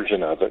their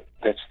version of it.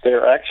 That's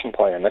their action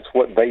plan. That's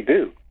what they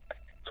do.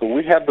 So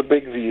we have the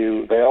big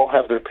view. They all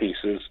have their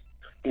pieces.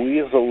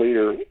 We as a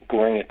leader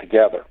bring it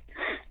together.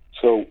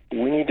 So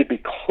we need to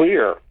be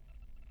clear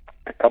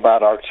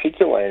about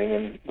articulating,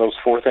 and those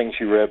 4 things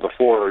you read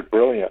before are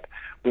brilliant.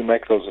 We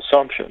make those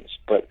assumptions.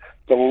 But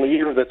the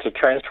leader that's a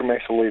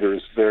transformational leader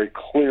is very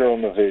clear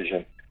on the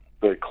vision,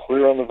 very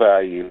clear on the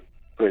value,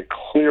 very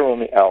clear on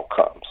the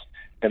outcomes,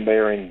 and they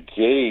are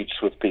engaged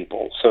with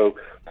people. So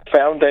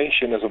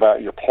foundation is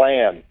about your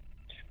plan.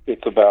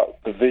 It's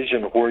about the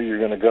vision of where you're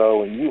going to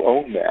go, and you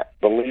own that.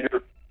 The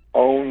leader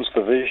owns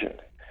the vision.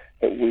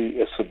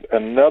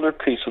 Another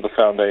piece of the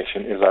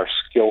foundation is our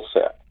skill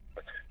set.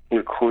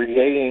 We're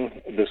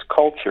creating this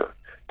culture,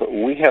 but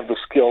we have the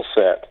skill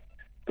set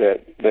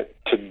that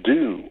to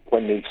do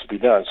what needs to be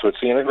done. So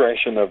it's the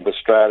integration of the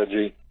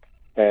strategy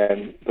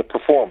and the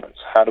performance.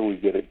 How do we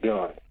get it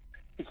done?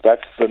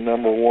 That's the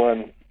number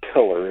one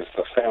pillar, is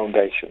the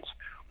foundations.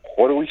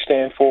 What do we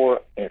stand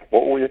for, and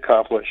what will we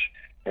accomplish,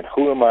 and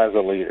who am I as a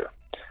leader?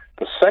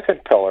 The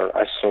second pillar,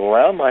 I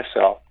surround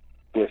myself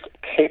with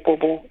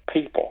capable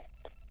people.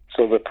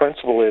 So the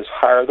principle is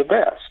hire the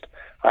best.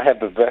 I have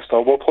the best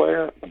oboe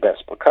player, the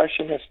best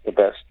percussionist, the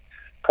best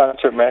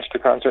concert master,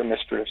 concert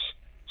mistress.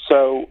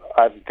 So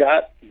I've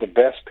got the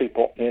best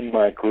people in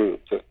my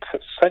group. The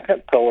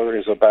second pillar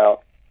is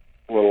about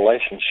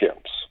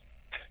relationships.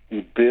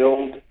 You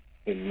build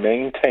and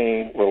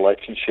maintain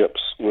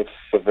relationships with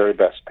the very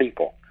best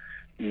people.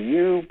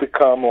 You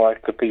become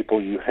like the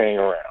people you hang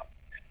around.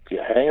 If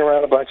you hang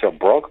around a bunch of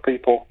broke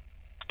people,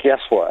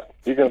 guess what?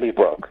 You're going to be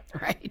broke.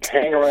 Right.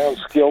 Hang around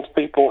skilled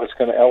people, it's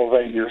going to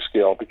elevate your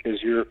skill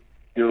because you're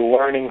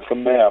learning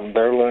from them.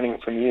 They're learning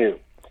from you.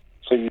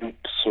 So you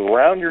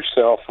surround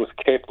yourself with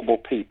capable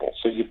people.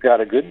 So you've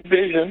got a good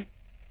vision,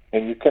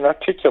 and you can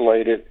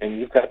articulate it, and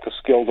you've got the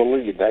skill to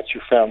lead. That's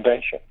your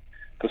foundation.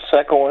 The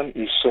second one,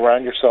 you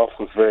surround yourself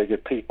with very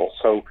good people.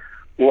 So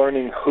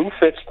learning who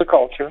fits the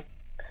culture,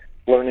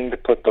 learning to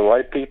put the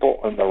right people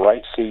in the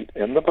right seat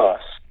in the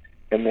bus,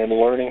 and then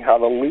learning how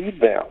to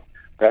lead them.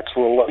 That's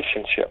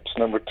relationships.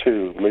 Number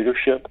 2,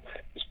 leadership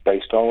is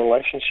based on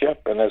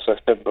relationship, and as I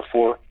said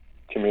before,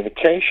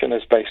 communication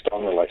is based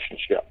on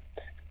relationship.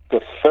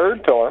 The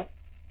third pillar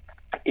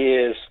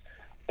is,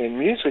 in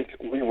music,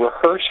 we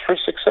rehearse for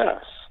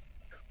success.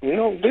 We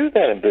don't do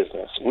that in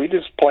business. We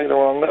just play the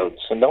wrong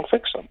notes and don't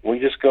fix them. We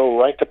just go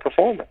right to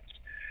performance.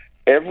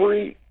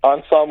 Every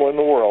ensemble in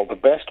the world, the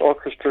best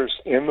orchestras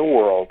in the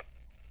world,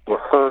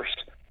 rehearse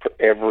for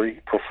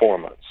every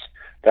performance.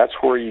 That's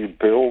where you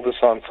build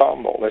this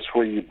ensemble. That's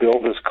where you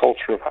build this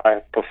culture of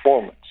high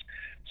performance.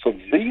 So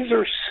these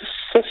are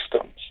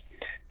systems.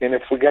 And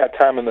if we got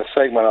time in the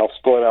segment, I'll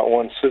split out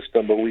one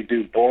system, but we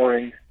do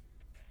boring,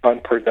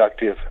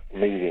 unproductive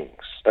meetings.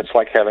 That's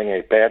like having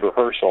a bad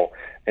rehearsal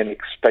and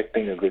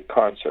expecting a good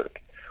concert.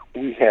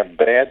 We have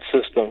bad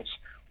systems.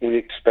 We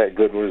expect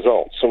good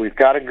results. So we've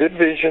got a good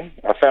vision.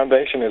 Our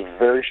foundation is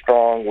very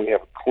strong. We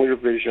have a clear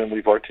vision.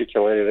 We've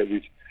articulated it.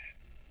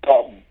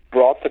 We've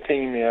brought the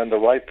team in, the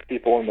right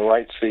people in the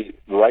right seat,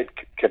 the right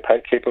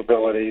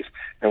capabilities,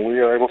 and we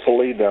are able to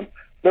lead them.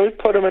 Then we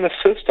put them in a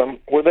system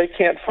where they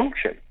can't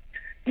function.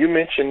 You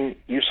mentioned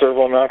you serve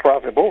on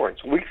nonprofit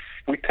boards. We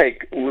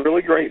take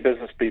really great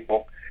business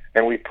people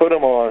and we put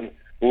them on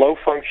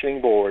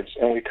low-functioning boards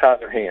and we tie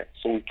their hands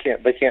so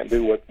they can't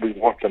do what we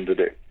want them to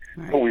do.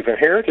 Right. Well, we've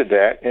inherited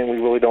that and we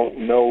really don't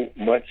know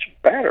much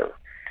better.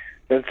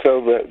 And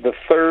so the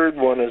third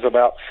one is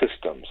about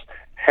systems.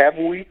 Have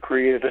we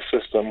created a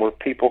system where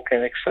people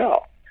can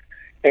excel?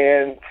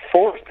 And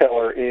fourth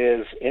pillar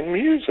is, in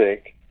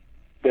music,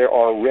 there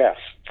are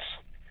rests.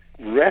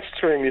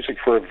 Rests are in music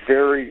for a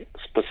very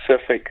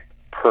specific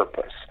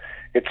purpose.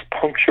 It's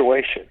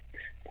punctuation.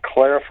 It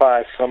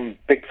clarifies some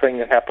big thing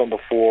that happened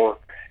before,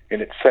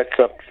 and it sets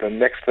up the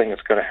next thing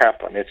that's going to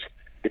happen.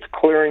 It's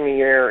clearing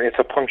the air. It's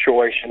a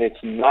punctuation. It's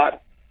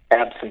not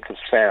absence of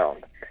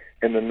sound.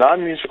 And the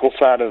non-musical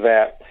side of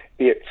that,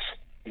 it's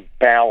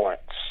balance.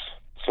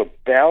 So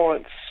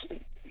balance,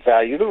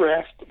 value the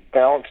rest,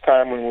 balance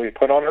time. When we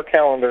put on our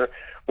calendar,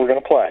 we're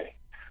going to play.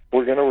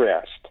 We're going to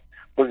rest.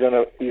 We're going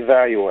to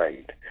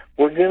evaluate.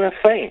 We're going to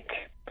think.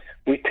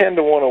 We tend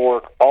to want to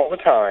work all the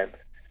time,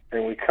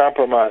 and we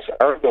compromise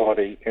our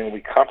ability, and we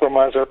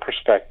compromise our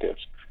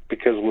perspectives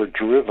because we're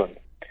driven.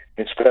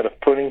 Instead of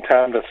putting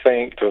time to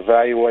think, to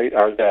evaluate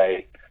our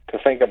day, to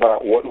think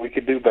about what we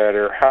could do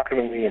better, how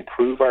can we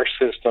improve our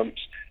systems,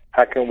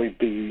 how can we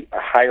be a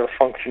higher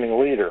functioning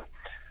leader.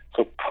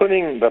 So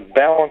putting the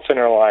balance in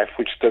our life,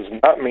 which does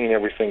not mean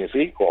everything is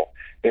equal,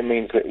 it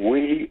means that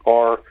we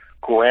are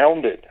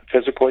grounded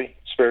physically,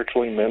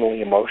 spiritually,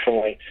 mentally,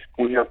 emotionally.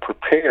 We are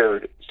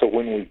prepared so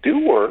when we do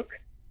work,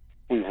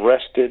 we've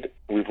rested,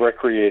 we've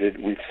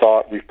recreated, we've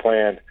thought, we've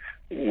planned.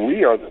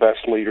 We are the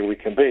best leader we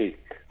can be.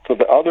 So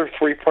the other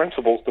three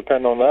principles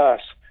depend on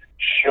us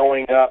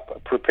showing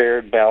up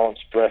prepared,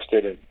 balanced,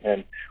 rested,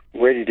 and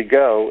ready to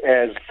go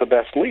as the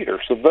best leader.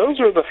 So those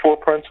are the four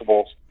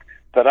principles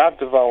that I've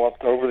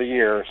developed over the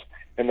years,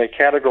 and they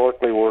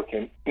categorically work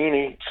in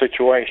any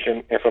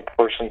situation if a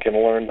person can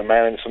learn to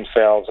manage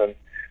themselves and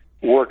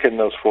work in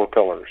those four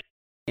pillars.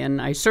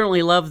 And I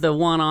certainly love the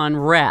one on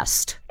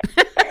rest.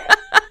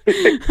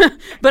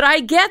 But I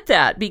get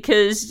that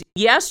because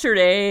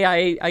yesterday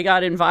I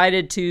got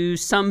invited to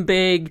some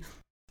big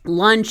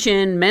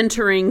luncheon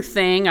mentoring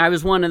thing. I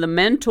was one of the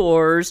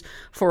mentors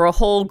for a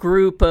whole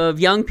group of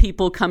young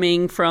people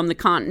coming from the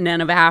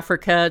continent of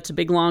Africa. It's a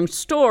big, long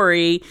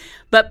story.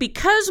 But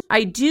because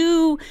I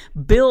do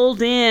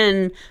build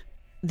in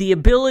the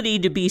ability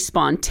to be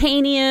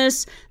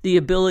spontaneous, the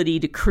ability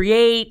to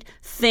create,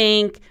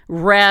 think,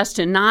 rest,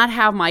 and not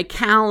have my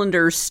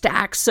calendar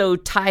stacked so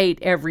tight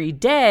every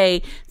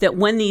day that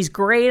when these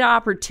great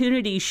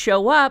opportunities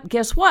show up,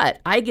 guess what?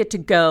 I get to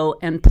go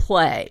and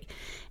play.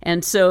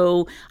 And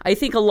so I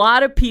think a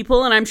lot of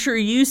people, and I'm sure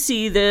you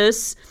see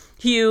this,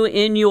 Hugh,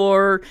 in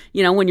your,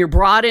 when you're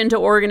brought into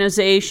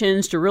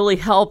organizations to really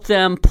help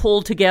them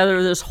pull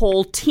together this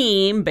whole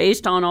team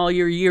based on all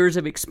your years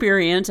of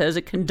experience as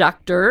a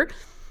conductor,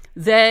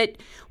 that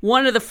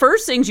one of the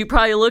first things you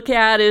probably look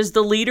at is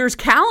the leader's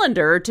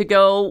calendar to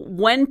go,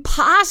 when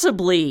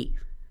possibly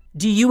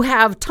do you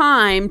have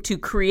time to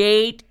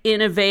create,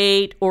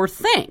 innovate, or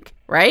think,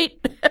 right?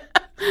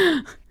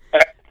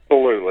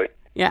 Absolutely.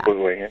 Yeah.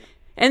 Absolutely.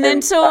 And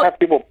then I have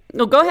people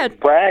go ahead.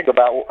 brag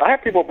about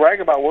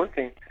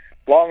working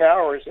long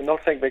hours and no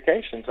take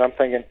vacations. I'm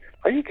thinking,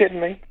 are you kidding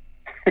me?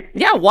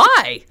 Yeah,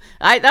 why?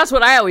 That's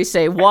what I always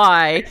say.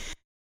 Why?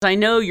 I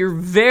know you're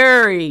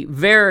very,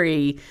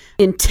 very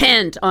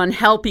intent on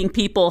helping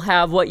people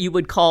have what you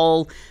would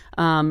call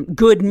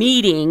good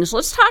meetings.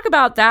 Let's talk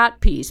about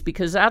that piece,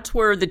 because that's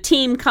where the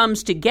team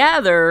comes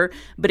together.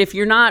 But if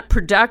you're not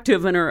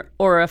productive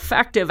or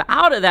effective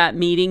out of that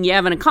meeting, you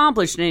haven't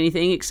accomplished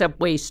anything except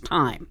waste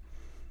time.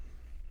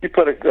 You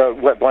put a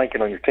wet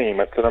blanket on your team.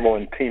 That's the number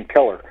one team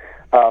killer.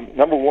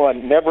 Number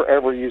one, never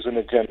ever use an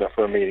agenda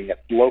for a meeting. It's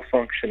low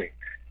functioning.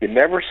 You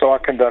never saw a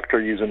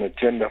conductor use an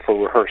agenda for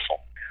rehearsal.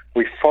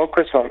 We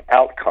focus on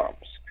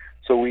outcomes.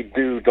 So we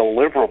do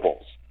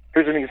deliverables.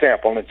 Here's an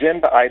example. An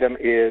agenda item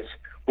is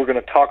we're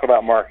going to talk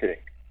about marketing.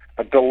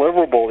 A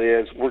deliverable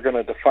is we're going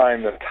to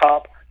define the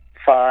top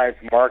 5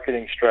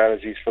 marketing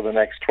strategies for the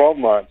next 12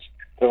 months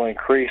that will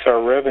increase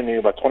our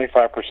revenue by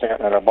 25%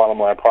 and our bottom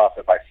line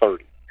profit by 30%.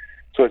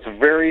 So it's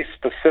very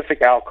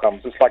specific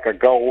outcomes. It's like a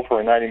goal for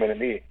a 90-minute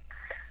meeting.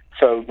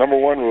 So number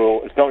one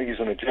rule is don't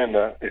use an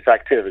agenda. It's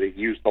activity.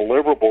 Use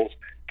deliverables.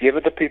 Give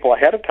it to people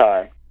ahead of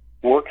time.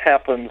 Work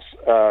happens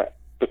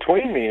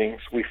between meetings.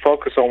 We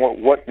focus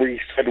on what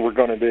we said we're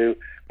going to do.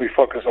 We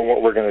focus on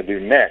what we're going to do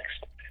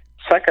next.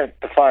 Second,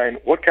 define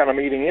what kind of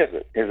meeting is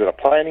it. Is it a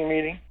planning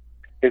meeting?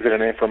 Is it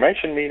an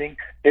information meeting?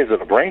 Is it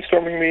a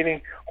brainstorming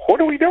meeting? What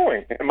are we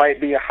doing? It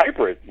might be a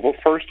hybrid. Well,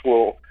 first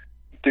we'll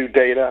do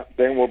data,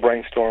 then we'll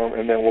brainstorm,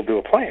 and then we'll do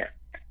a plan.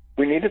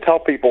 We need to tell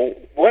people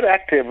what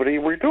activity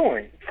we're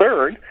doing.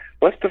 Third,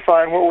 let's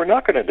define what we're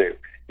not going to do.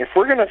 If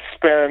we're going to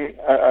spend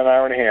an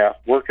hour and a half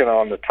working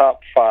on the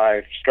top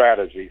 5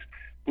 strategies,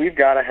 we've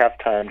got to have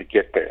time to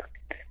get there.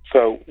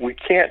 So we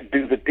can't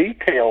do the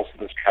details of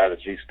the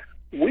strategies.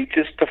 We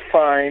just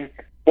define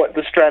what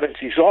the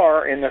strategies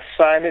are and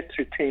assign it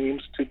to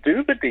teams to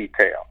do the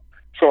detail.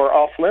 So our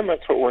off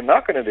limits, what we're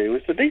not going to do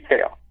is the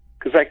detail,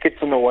 because that gets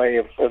in the way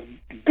of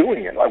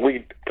doing it. Like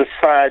we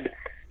decide,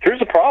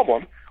 here's a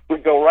problem. We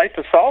go right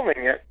to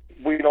solving it.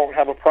 We don't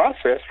have a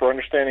process for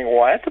understanding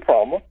why it's a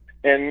problem,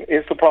 and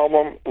is the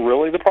problem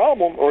really the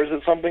problem, or is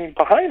it something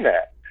behind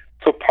that?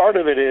 So part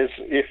of it is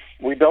if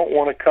we don't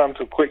want to come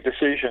to quick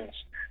decisions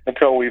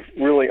until we've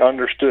really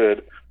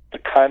understood the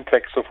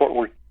context of what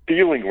we're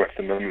dealing with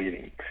in the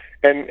meeting.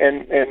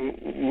 And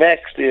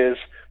next is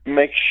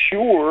make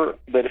sure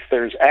that if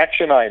there's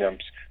action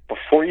items,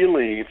 before you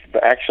leave,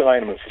 the action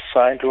item is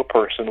assigned to a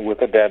person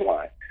with a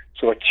deadline.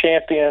 So a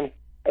champion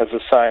is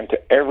assigned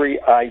to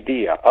every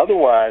idea.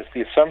 Otherwise,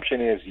 the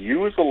assumption is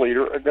you as a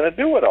leader are going to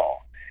do it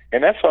all.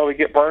 And that's why we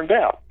get burned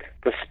out.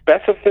 The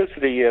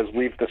specificity is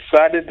we've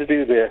decided to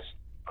do this,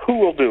 who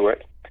will do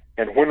it,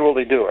 and when will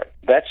they do it?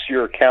 That's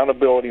your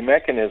accountability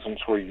mechanisms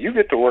where you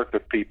get to work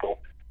with people,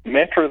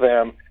 mentor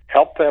them,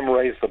 help them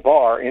raise the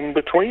bar in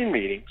between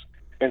meetings.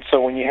 And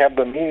so when you have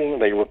the meeting,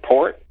 they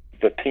report,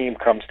 the team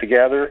comes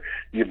together,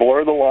 you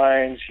blur the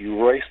lines, you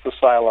erase the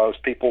silos,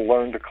 people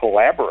learn to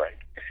collaborate.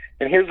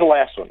 And here's the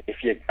last one. If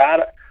you got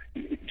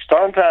to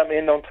start on time,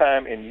 end on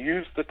time, and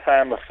use the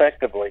time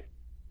effectively,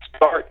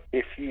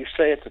 if you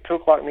say it's a 2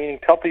 o'clock meeting,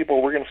 tell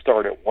people we're going to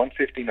start at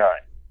 1:59.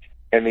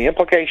 And the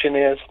implication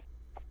is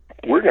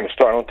we're going to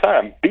start on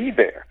time. Be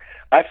there.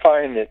 I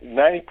find that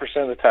 90%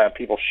 of the time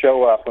people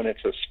show up when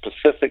it's a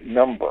specific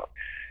number.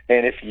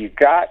 And if you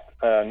got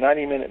a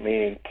 90-minute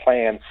meeting,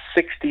 plan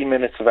 60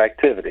 minutes of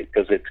activity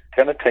because it's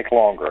going to take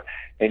longer,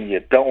 and you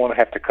don't want to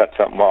have to cut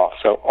something off.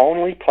 So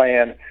only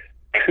plan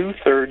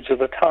 2/3 of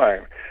the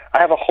time. I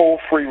have a whole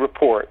free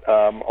report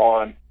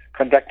on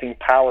conducting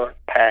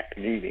power-packed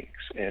meetings,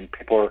 and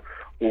people are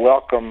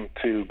welcome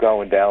to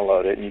go and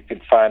download it, and you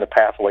can find a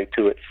pathway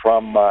to it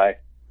from my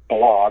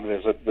blog.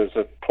 There's a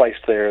place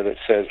there that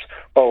says,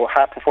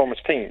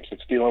 high-performance teams.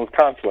 It's dealing with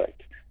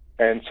conflict.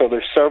 And so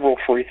there's several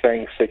free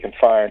things they can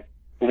find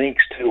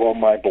links to on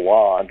my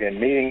blog. And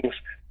meetings,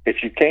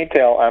 if you can't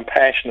tell, I'm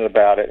passionate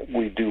about it.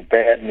 We do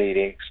bad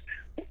meetings.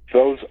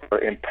 Those are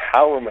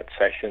empowerment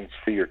sessions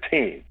for your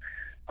team.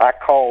 I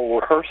call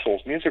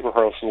rehearsals, music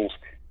rehearsals,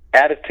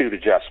 attitude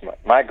adjustment.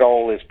 My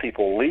goal is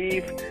people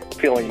leave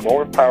feeling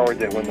more empowered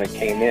than when they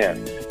came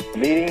in.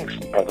 Meetings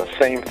are the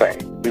same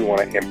thing. We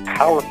want to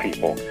empower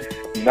people,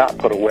 not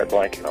put a wet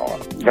blanket on.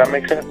 Does that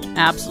make sense?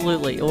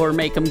 Absolutely. Or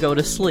make them go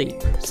to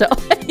sleep. So,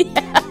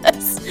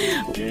 yes.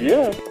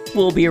 Yeah.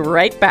 We'll be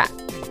right back.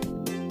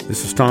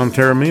 This is Tom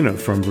Taramina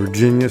from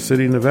Virginia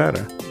City,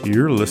 Nevada.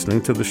 You're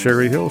listening to The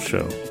Sherry Hill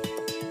Show.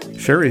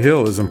 Sherry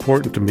Hill is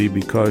important to me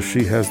because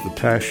she has the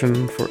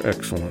passion for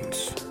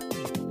excellence.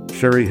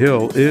 Sherry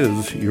Hill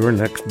is your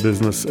next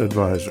business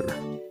advisor.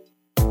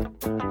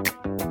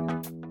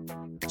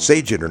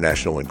 Sage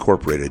International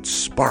Incorporated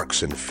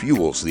sparks and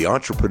fuels the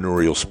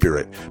entrepreneurial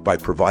spirit by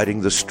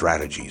providing the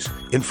strategies,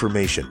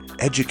 information,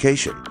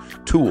 education,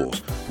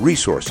 tools,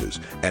 resources,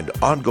 and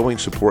ongoing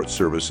support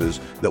services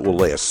that will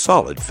lay a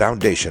solid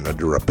foundation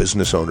under a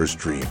business owner's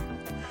dream.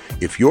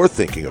 If you're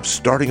thinking of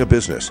starting a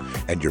business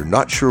and you're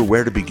not sure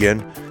where to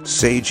begin,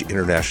 Sage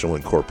International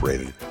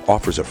Incorporated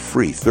offers a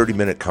free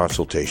 30-minute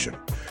consultation.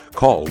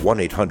 Call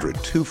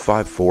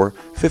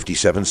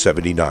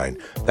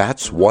 1-800-254-5779.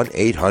 That's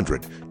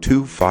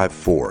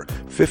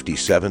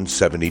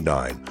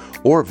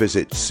 1-800-254-5779. Or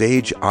visit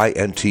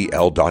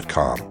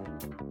sageintl.com.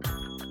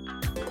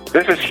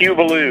 This is Hugh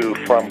Ballou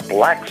from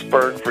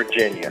Blacksburg,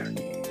 Virginia.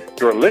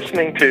 You're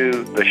listening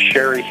to The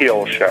Sherry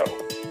Hill Show.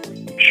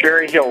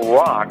 Sherry Hill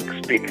rocks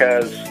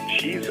because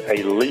she's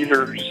a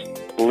leader's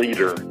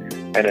leader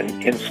and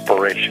an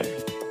inspiration.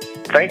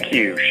 Thank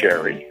you,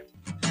 Sherry.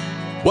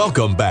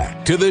 Welcome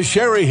back to the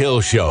Sherry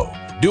Hill Show,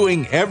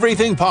 doing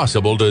everything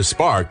possible to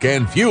spark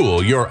and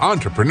fuel your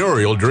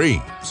entrepreneurial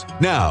dreams.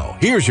 Now,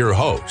 here's your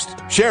host,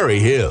 Sherry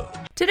Hill.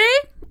 Today,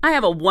 I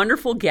have a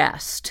wonderful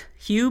guest,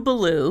 Hugh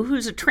Ballou,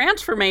 who's a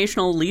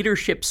transformational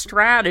leadership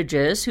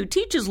strategist who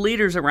teaches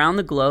leaders around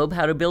the globe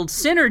how to build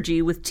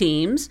synergy with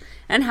teams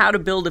and how to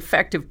build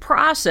effective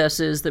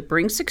processes that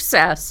bring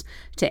success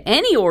to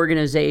any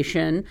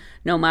organization,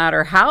 no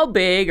matter how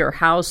big or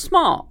how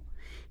small.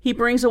 He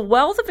brings a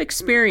wealth of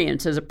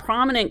experience as a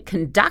prominent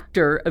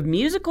conductor of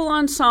musical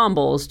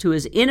ensembles to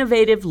his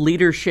innovative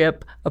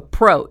leadership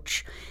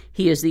approach.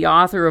 He is the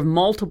author of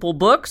multiple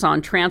books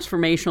on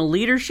transformational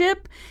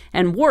leadership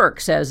and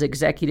works as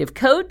executive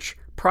coach,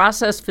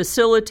 process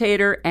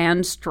facilitator,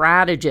 and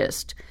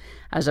strategist.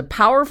 As a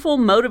powerful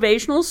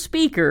motivational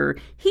speaker,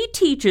 he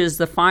teaches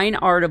the fine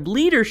art of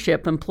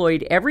leadership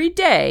employed every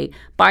day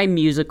by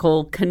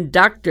musical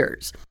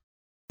conductors.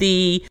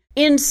 The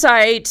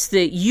insights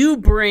that you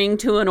bring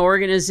to an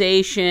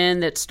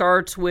organization that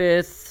starts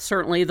with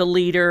certainly the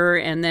leader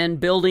and then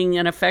building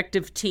an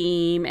effective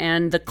team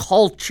and the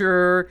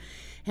culture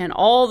and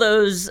all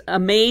those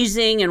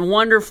amazing and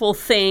wonderful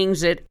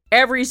things that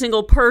every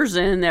single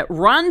person that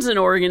runs an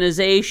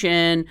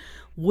organization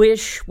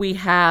wish we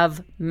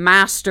have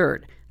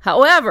mastered.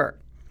 However,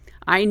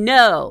 I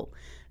know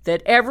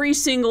that every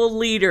single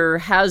leader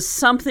has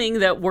something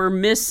that we're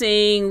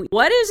missing.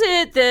 What is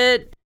it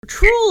that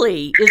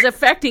truly is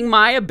affecting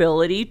my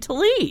ability to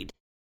lead?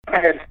 I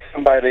had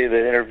somebody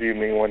that interviewed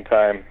me one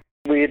time.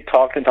 We had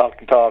talked, and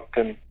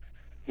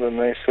then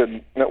they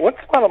said, "Now, what's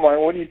the bottom line?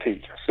 What do you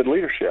teach?" I said,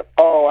 "Leadership."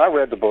 "Oh, I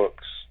read the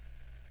books.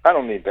 I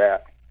don't need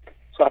that."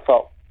 So I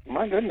thought,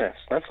 my goodness,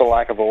 that's a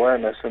lack of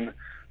awareness. And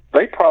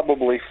they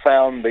probably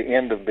found the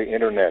end of the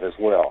internet as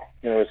well.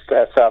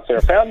 That's out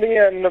there. Found the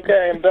end.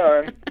 Okay, I'm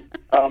done.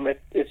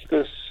 It's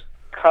this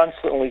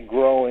constantly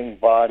growing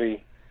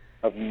body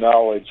of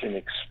knowledge and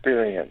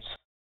experience.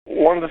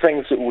 One of the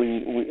things that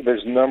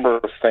there's a number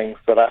of things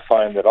that I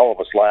find that all of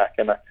us lack,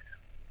 and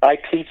I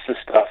teach this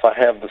stuff. I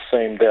have the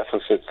same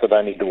deficits that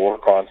I need to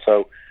work on.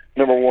 So,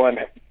 number one,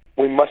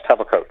 we must have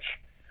a coach.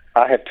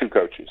 I have two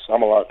coaches.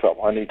 I'm a lot of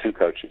trouble. I need two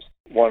coaches,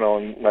 one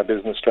on my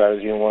business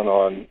strategy and one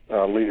on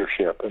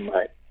leadership. And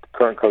my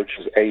current coach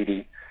is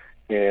 80,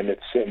 and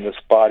it's in this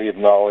body of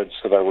knowledge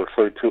that I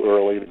referred to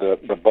earlier,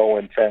 the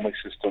Bowen family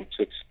systems.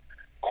 It's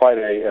quite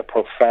a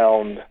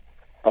profound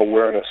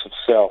awareness of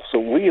self. So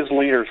we as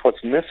leaders,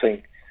 what's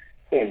missing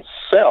in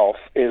self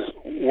is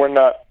we're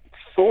not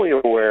fully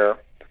aware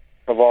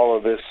of all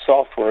of this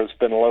software that's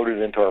been loaded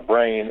into our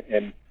brain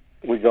and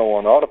we go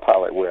on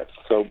autopilot with.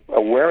 So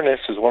awareness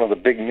is one of the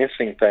big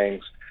missing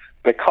things.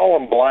 They call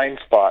them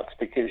blind spots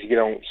because you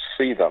don't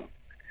see them.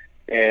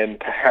 And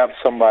to have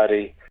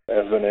somebody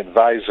as an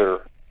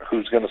advisor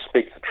who's going to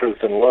speak the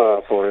truth in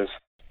love, or is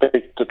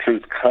speak the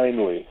truth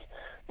kindly,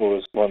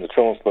 was one of the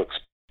children's books,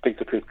 Speak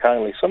the Truth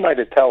Kindly,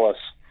 somebody to tell us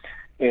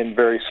in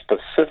very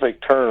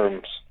specific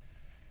terms,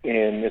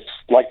 and it's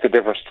like the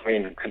difference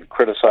between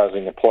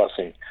criticizing and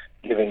plussing,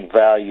 giving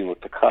value with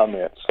the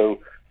comments. So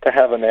to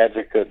have an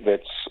advocate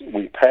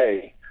we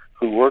pay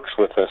who works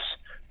with us.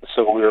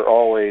 So we're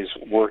always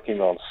working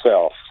on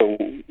self. So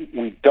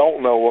we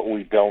don't know what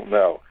we don't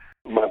know.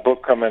 My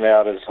book coming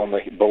out is on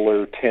the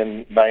Ballou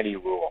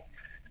 10-90 rule.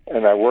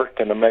 And I worked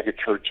in a mega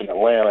church in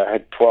Atlanta. I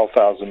had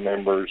 12,000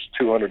 members,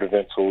 200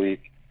 events a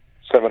week,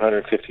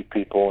 750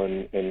 people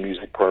in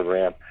music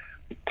program.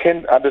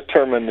 I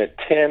determined that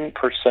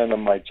 10% of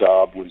my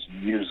job was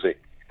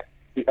music.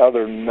 The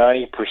other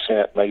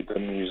 90% made the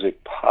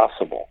music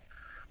possible.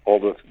 All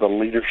the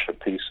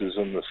leadership pieces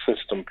and the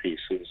system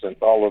pieces and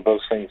all of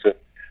those things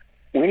that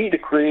we need to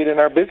create in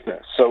our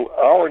business. So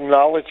our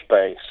knowledge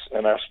base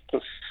and our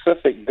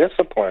specific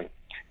discipline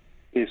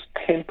is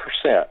 10%.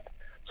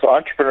 So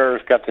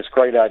entrepreneurs got this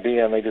great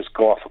idea and they just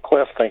go off a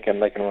cliff thinking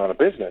they can run a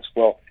business.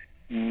 Well,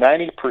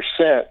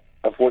 90%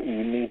 of what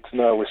you need to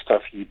know is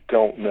stuff you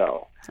don't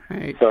know.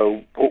 Right.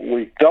 So what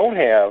we don't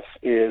have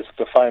is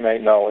the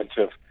finite knowledge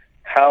of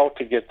how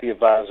to get the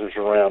advisors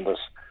around us.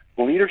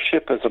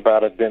 Leadership is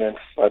about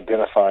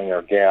identifying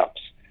our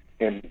gaps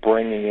and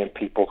bringing in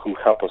people who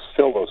help us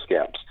fill those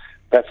gaps.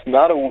 That's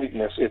not a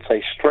weakness, it's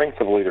a strength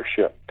of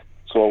leadership.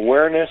 So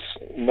awareness,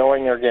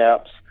 knowing our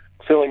gaps,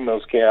 filling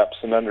those gaps,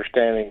 and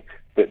understanding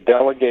that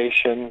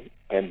delegation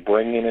and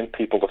bringing in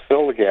people to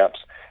fill the gaps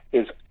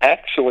is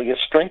actually a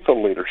strength of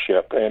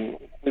leadership, and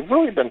we've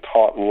really been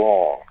taught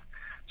wrong.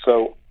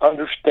 So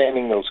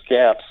understanding those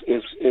gaps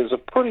is a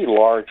pretty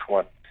large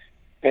one.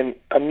 And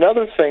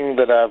another thing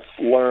that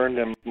I've learned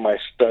in my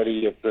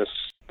study of this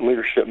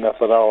leadership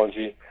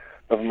methodology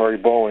of Murray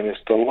Bowen is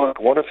to look,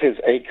 one of his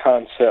 8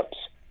 concepts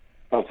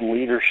of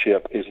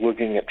leadership is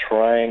looking at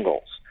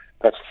triangles.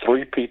 That's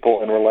 3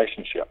 people in a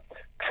relationship.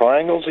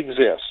 Triangles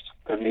exist.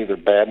 They're neither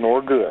bad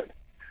nor good,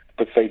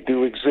 but they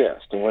do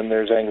exist. And when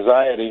there's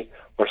anxiety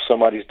or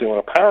somebody's doing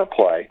a power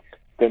play,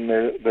 then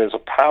there's a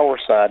power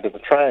side to the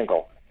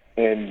triangle.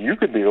 And you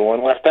could be the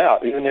one left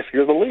out, even if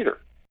you're the leader.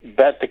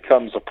 That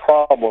becomes a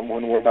problem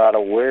when we're not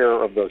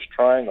aware of those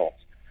triangles.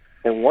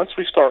 And once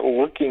we start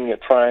looking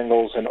at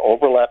triangles and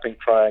overlapping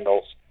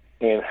triangles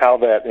and how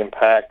that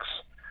impacts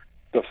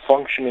the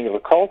functioning of a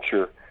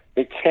culture,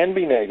 it can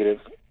be negative.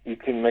 You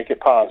can make it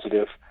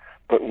positive.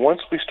 But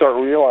once we start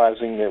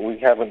realizing that we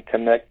haven't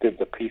connected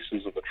the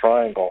pieces of the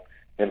triangle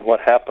and what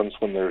happens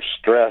when there's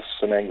stress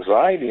and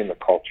anxiety in the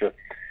culture,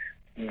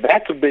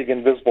 that's a big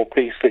invisible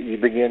piece that you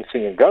begin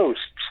seeing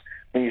ghosts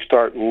when you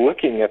start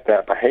looking at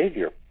that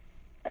behavior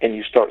and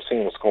you start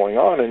seeing what's going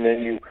on, and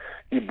then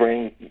you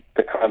bring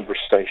the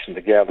conversation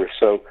together.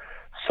 So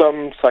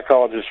some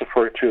psychologists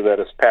refer to that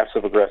as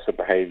passive-aggressive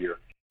behavior.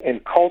 In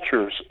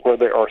cultures where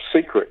there are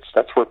secrets,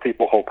 that's where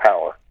people hold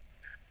power.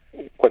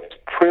 What's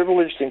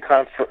privileged and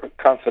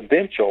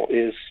confidential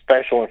is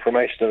special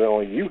information that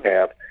only you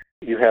have.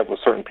 You have with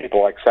certain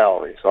people like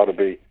salaries, ought to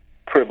be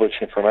privileged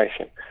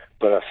information.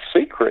 But a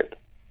secret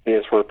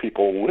is where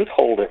people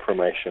withhold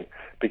information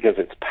because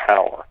it's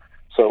power.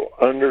 So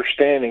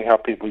understanding how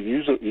people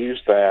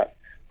use that,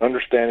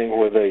 understanding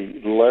where they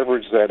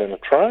leverage that in a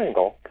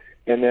triangle,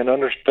 and then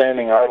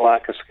understanding our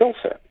lack of skill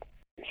set.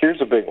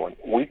 Here's a big one.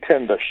 We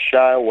tend to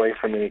shy away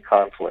from any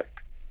conflict.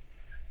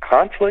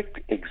 Conflict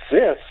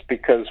exists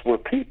because we're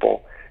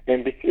people,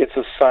 and it's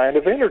a sign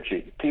of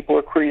energy. People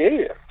are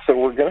creative, so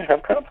we're going to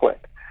have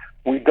conflict.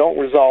 We don't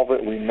resolve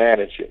it, we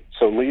manage it.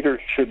 So leaders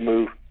should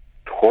move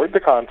toward the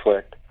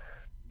conflict,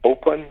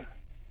 open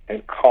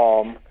and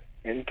calm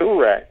and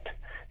direct,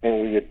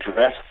 and we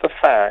address the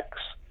facts.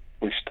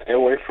 We stay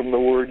away from the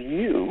word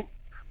you.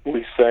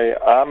 We say,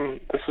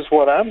 this is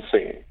what I'm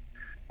seeing.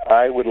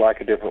 I would like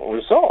a different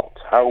result.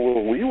 How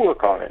will we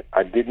work on it?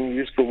 I didn't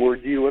use the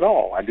word you at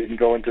all. I didn't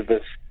go into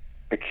this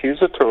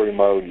accusatory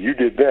mode. You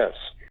did this.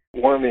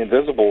 One of the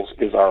invisibles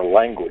is our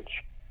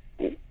language.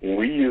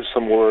 We use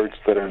some words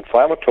that are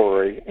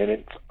inflammatory, and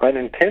it's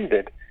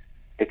unintended.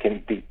 It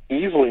can be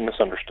easily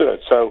misunderstood.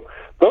 So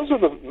those are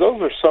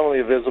some of the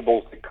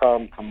invisibles that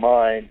come to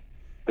mind,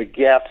 the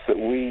gaps that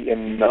we,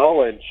 in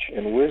knowledge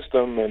and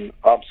wisdom and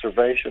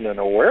observation and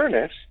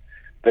awareness,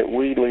 that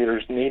we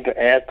leaders need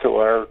to add to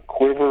our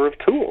quiver of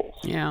tools.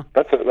 Yeah.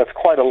 That's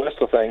quite a list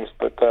of things,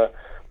 but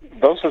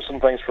those are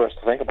some things for us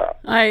to think about.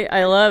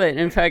 I love it.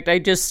 In fact, I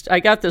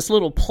got this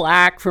little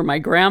plaque from my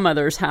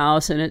grandmother's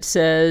house, and it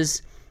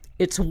says,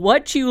 "It's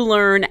what you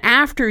learn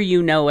after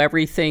you know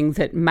everything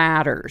that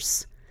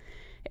matters."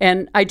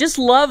 And I just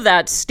love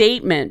that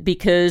statement,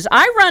 because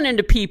I run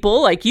into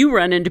people like you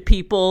run into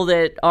people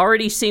that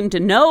already seem to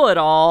know it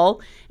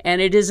all, and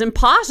it is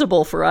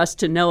impossible for us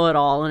to know it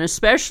all. And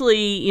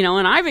especially,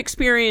 and I've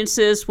experienced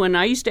this when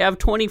I used to have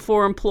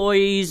 24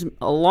 employees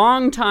a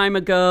long time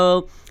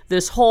ago,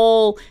 this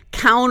whole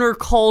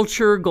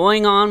counterculture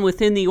going on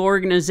within the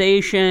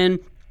organization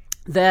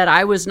that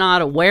I was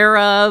not aware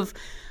of.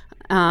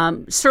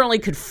 Certainly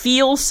could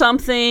feel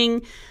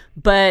something,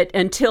 but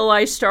until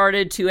I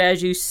started to,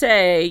 as you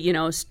say,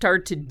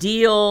 start to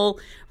deal,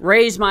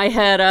 raise my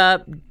head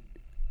up,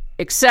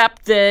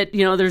 accept that,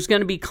 there's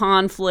going to be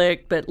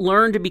conflict, but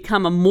learn to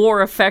become a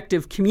more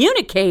effective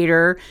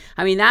communicator.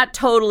 I mean, that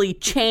totally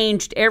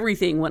changed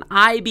everything when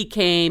I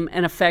became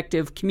an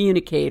effective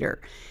communicator.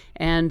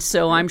 And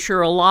so I'm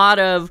sure a lot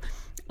of,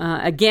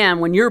 again,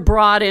 when you're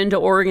brought into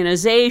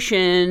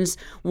organizations,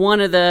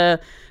 one of the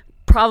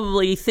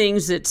probably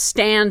things that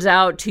stands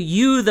out to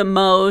you the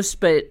most,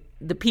 but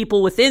the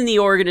people within the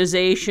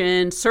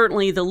organization,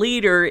 certainly the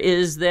leader,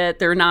 is that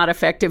they're not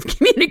effective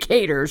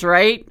communicators,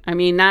 right? I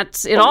mean,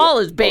 all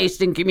is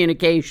based in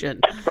communication.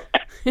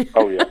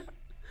 Oh, yeah.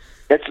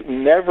 It's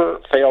never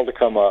failed to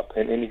come up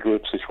in any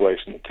group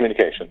situation,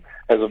 communication,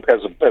 as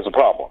a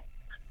problem,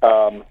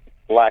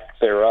 lack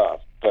thereof.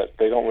 But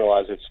they don't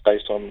realize it's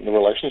based on the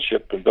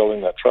relationship and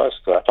building that trust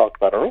that I talked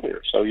about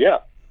earlier. So, yeah,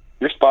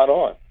 you're spot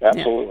on.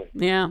 Absolutely.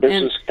 Yeah.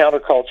 There's this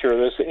counterculture,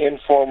 this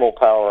informal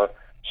power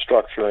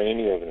structure in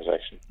any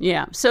organization.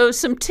 Yeah. So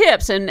some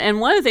tips, and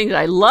one of the things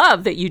I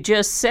love that you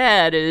just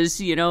said is,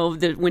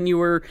 that when you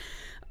were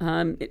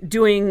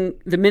doing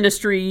the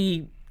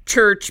ministry,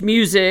 church,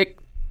 music,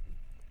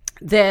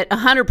 that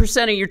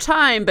 100% of your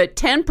time, but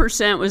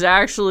 10% was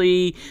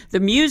actually the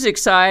music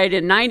side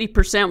and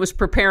 90% was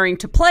preparing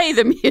to play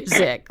the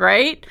music,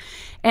 right?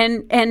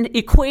 And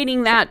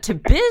equating that to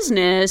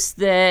business,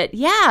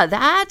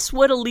 that's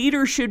what a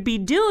leader should be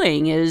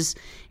doing is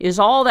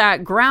all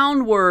that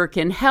groundwork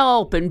and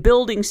help and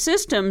building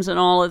systems and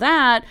all of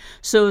that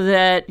so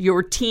that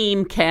your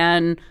team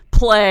can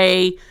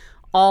play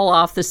all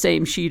off the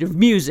same sheet of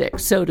music,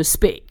 so to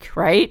speak,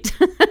 right?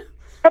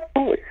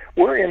 Absolutely.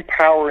 We're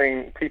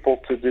empowering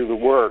people to do the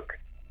work.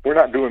 We're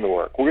not doing the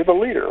work. We're the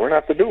leader. We're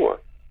not the doer.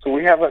 So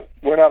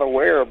we're not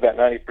aware of that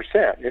 90%.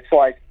 It's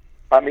like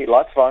I meet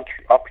lots of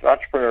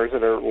entrepreneurs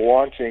that are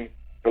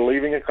they're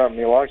leaving a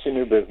company, launching a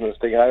new business.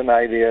 They got an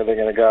idea, they're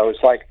going to go.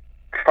 It's like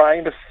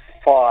trying to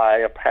fly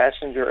a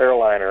passenger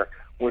airliner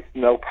with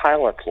no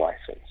pilot's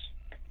license.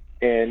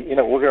 And,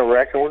 we're going to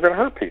wreck and we're going to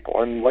hurt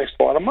people and waste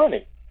a lot of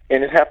money.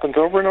 And it happens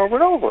over and over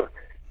and over.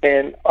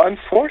 And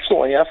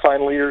unfortunately, I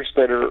find leaders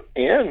that are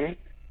in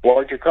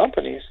larger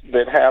companies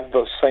that have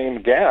those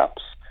same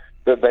gaps,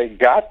 that they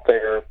got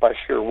there by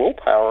sheer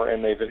willpower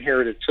and they've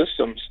inherited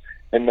systems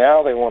and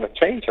now they want to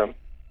change them.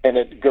 And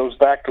it goes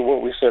back to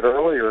what we said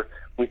earlier.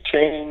 We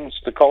change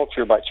the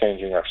culture by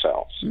changing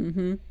ourselves.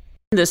 Mm-hmm.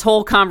 This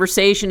whole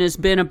conversation has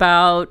been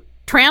about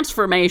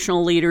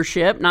transformational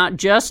leadership, not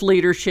just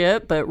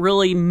leadership, but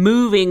really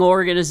moving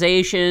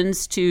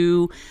organizations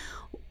to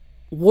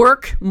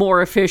work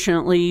more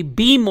efficiently,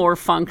 be more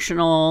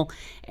functional,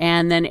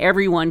 and then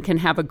everyone can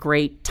have a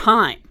great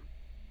time.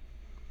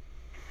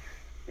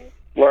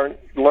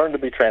 Learn to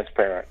be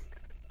transparent.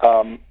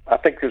 I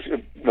think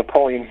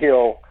Napoleon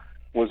Hill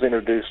was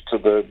introduced to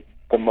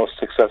the most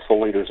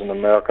successful leaders in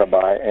America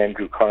by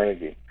Andrew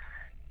Carnegie.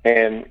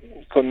 And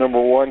the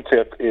number one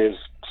tip is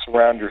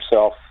surround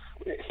yourself.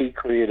 He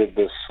created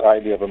this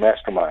idea of a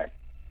mastermind.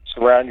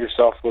 Surround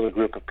yourself with a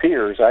group of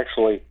peers.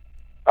 Actually,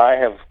 I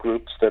have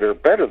groups that are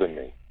better than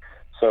me.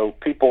 So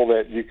people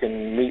that you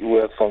can meet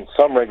with on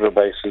some regular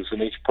basis,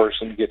 and each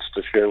person gets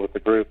to share with the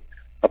group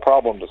a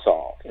problem to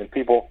solve. And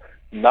people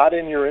not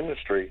in your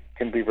industry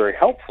can be very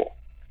helpful.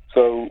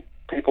 So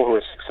people who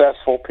are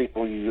successful,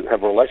 people you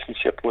have a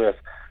relationship with,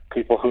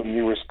 people whom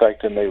you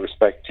respect and they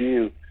respect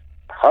you,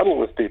 huddle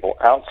with people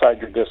outside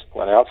your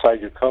discipline,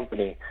 outside your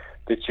company,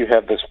 that you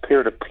have this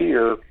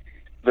peer-to-peer,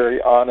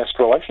 very honest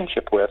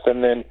relationship with.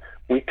 And then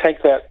we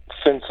take that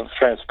sense of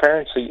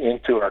transparency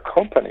into our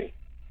company.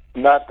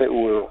 Not that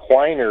we're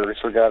whiners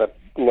or got to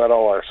let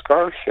all our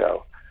scars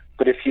show,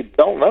 but if you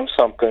don't know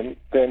something,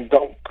 then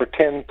don't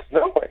pretend to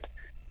know it.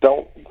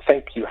 Don't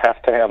think you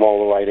have to have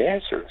all the right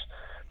answers.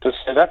 Just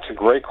say, that's a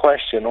great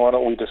question. Why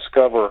don't we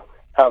discover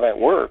how that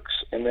works?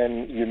 And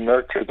then you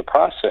nurture the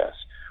process.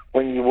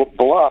 When you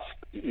bluff,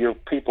 your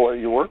people that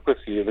you work with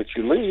you, that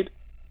you lead,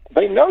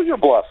 they know you're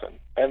bluffing,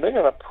 and they're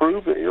going to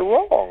prove that you're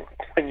wrong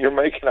when you're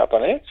making up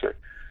an answer.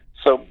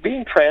 So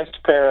being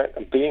transparent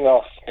and being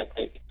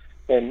authentic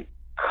and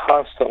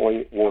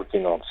constantly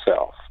working on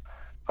self.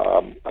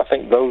 I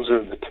think those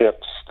are the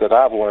tips that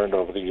I've learned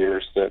over the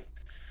years, that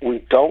we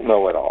don't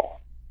know it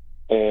all.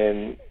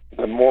 And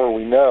the more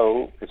we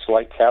know, it's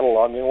like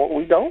cataloging what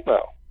we don't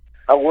know.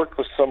 I worked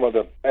with some of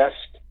the best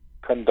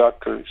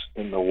conductors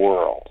in the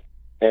world,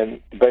 and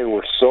they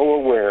were so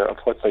aware of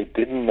what they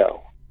didn't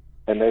know.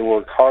 And they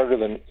worked harder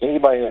than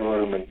anybody in the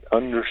room in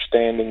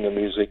understanding the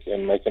music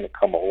and making it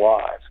come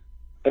alive.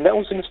 And that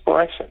was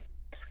inspiration.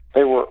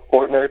 They were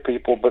ordinary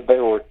people, but they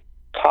were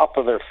top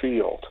of their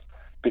field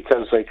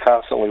because they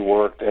constantly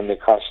worked and they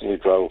constantly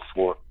drove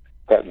for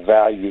that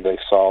value they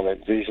saw,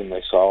 that vision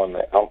they saw, and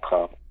the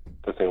outcome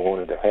that they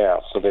wanted to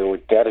have. So they were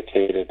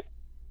dedicated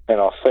and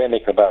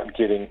authentic about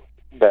getting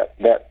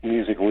that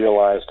music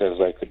realized as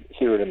they could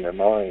hear it in their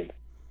mind.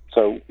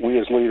 So we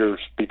as leaders,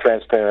 be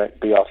transparent,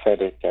 be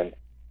authentic, and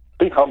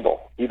be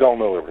humble. You don't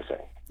know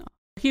everything.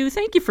 Hugh,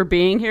 thank you for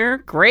being here.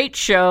 Great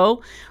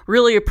show.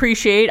 Really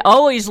appreciate,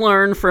 always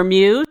learn from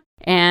you.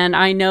 And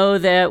I know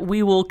that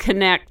we will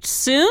connect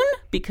soon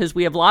because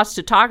we have lots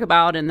to talk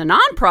about in the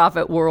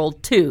nonprofit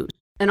world too.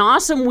 An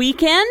awesome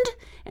weekend,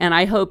 and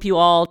I hope you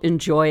all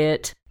enjoy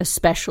it,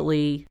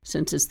 especially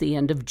since it's the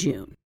end of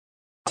June.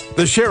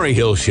 The Sherry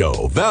Hill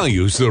Show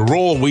values the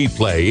role we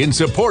play in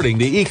supporting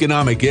the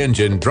economic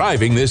engine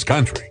driving this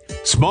country.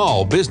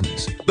 Small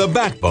business, the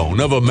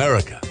backbone of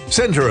America.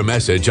 Send her a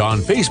message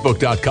on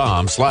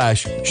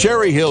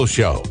Facebook.com/Sherry Hill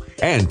Show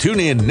and tune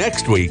in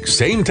next week,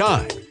 same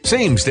time,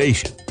 same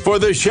station, for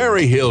The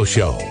Sherry Hill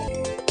Show.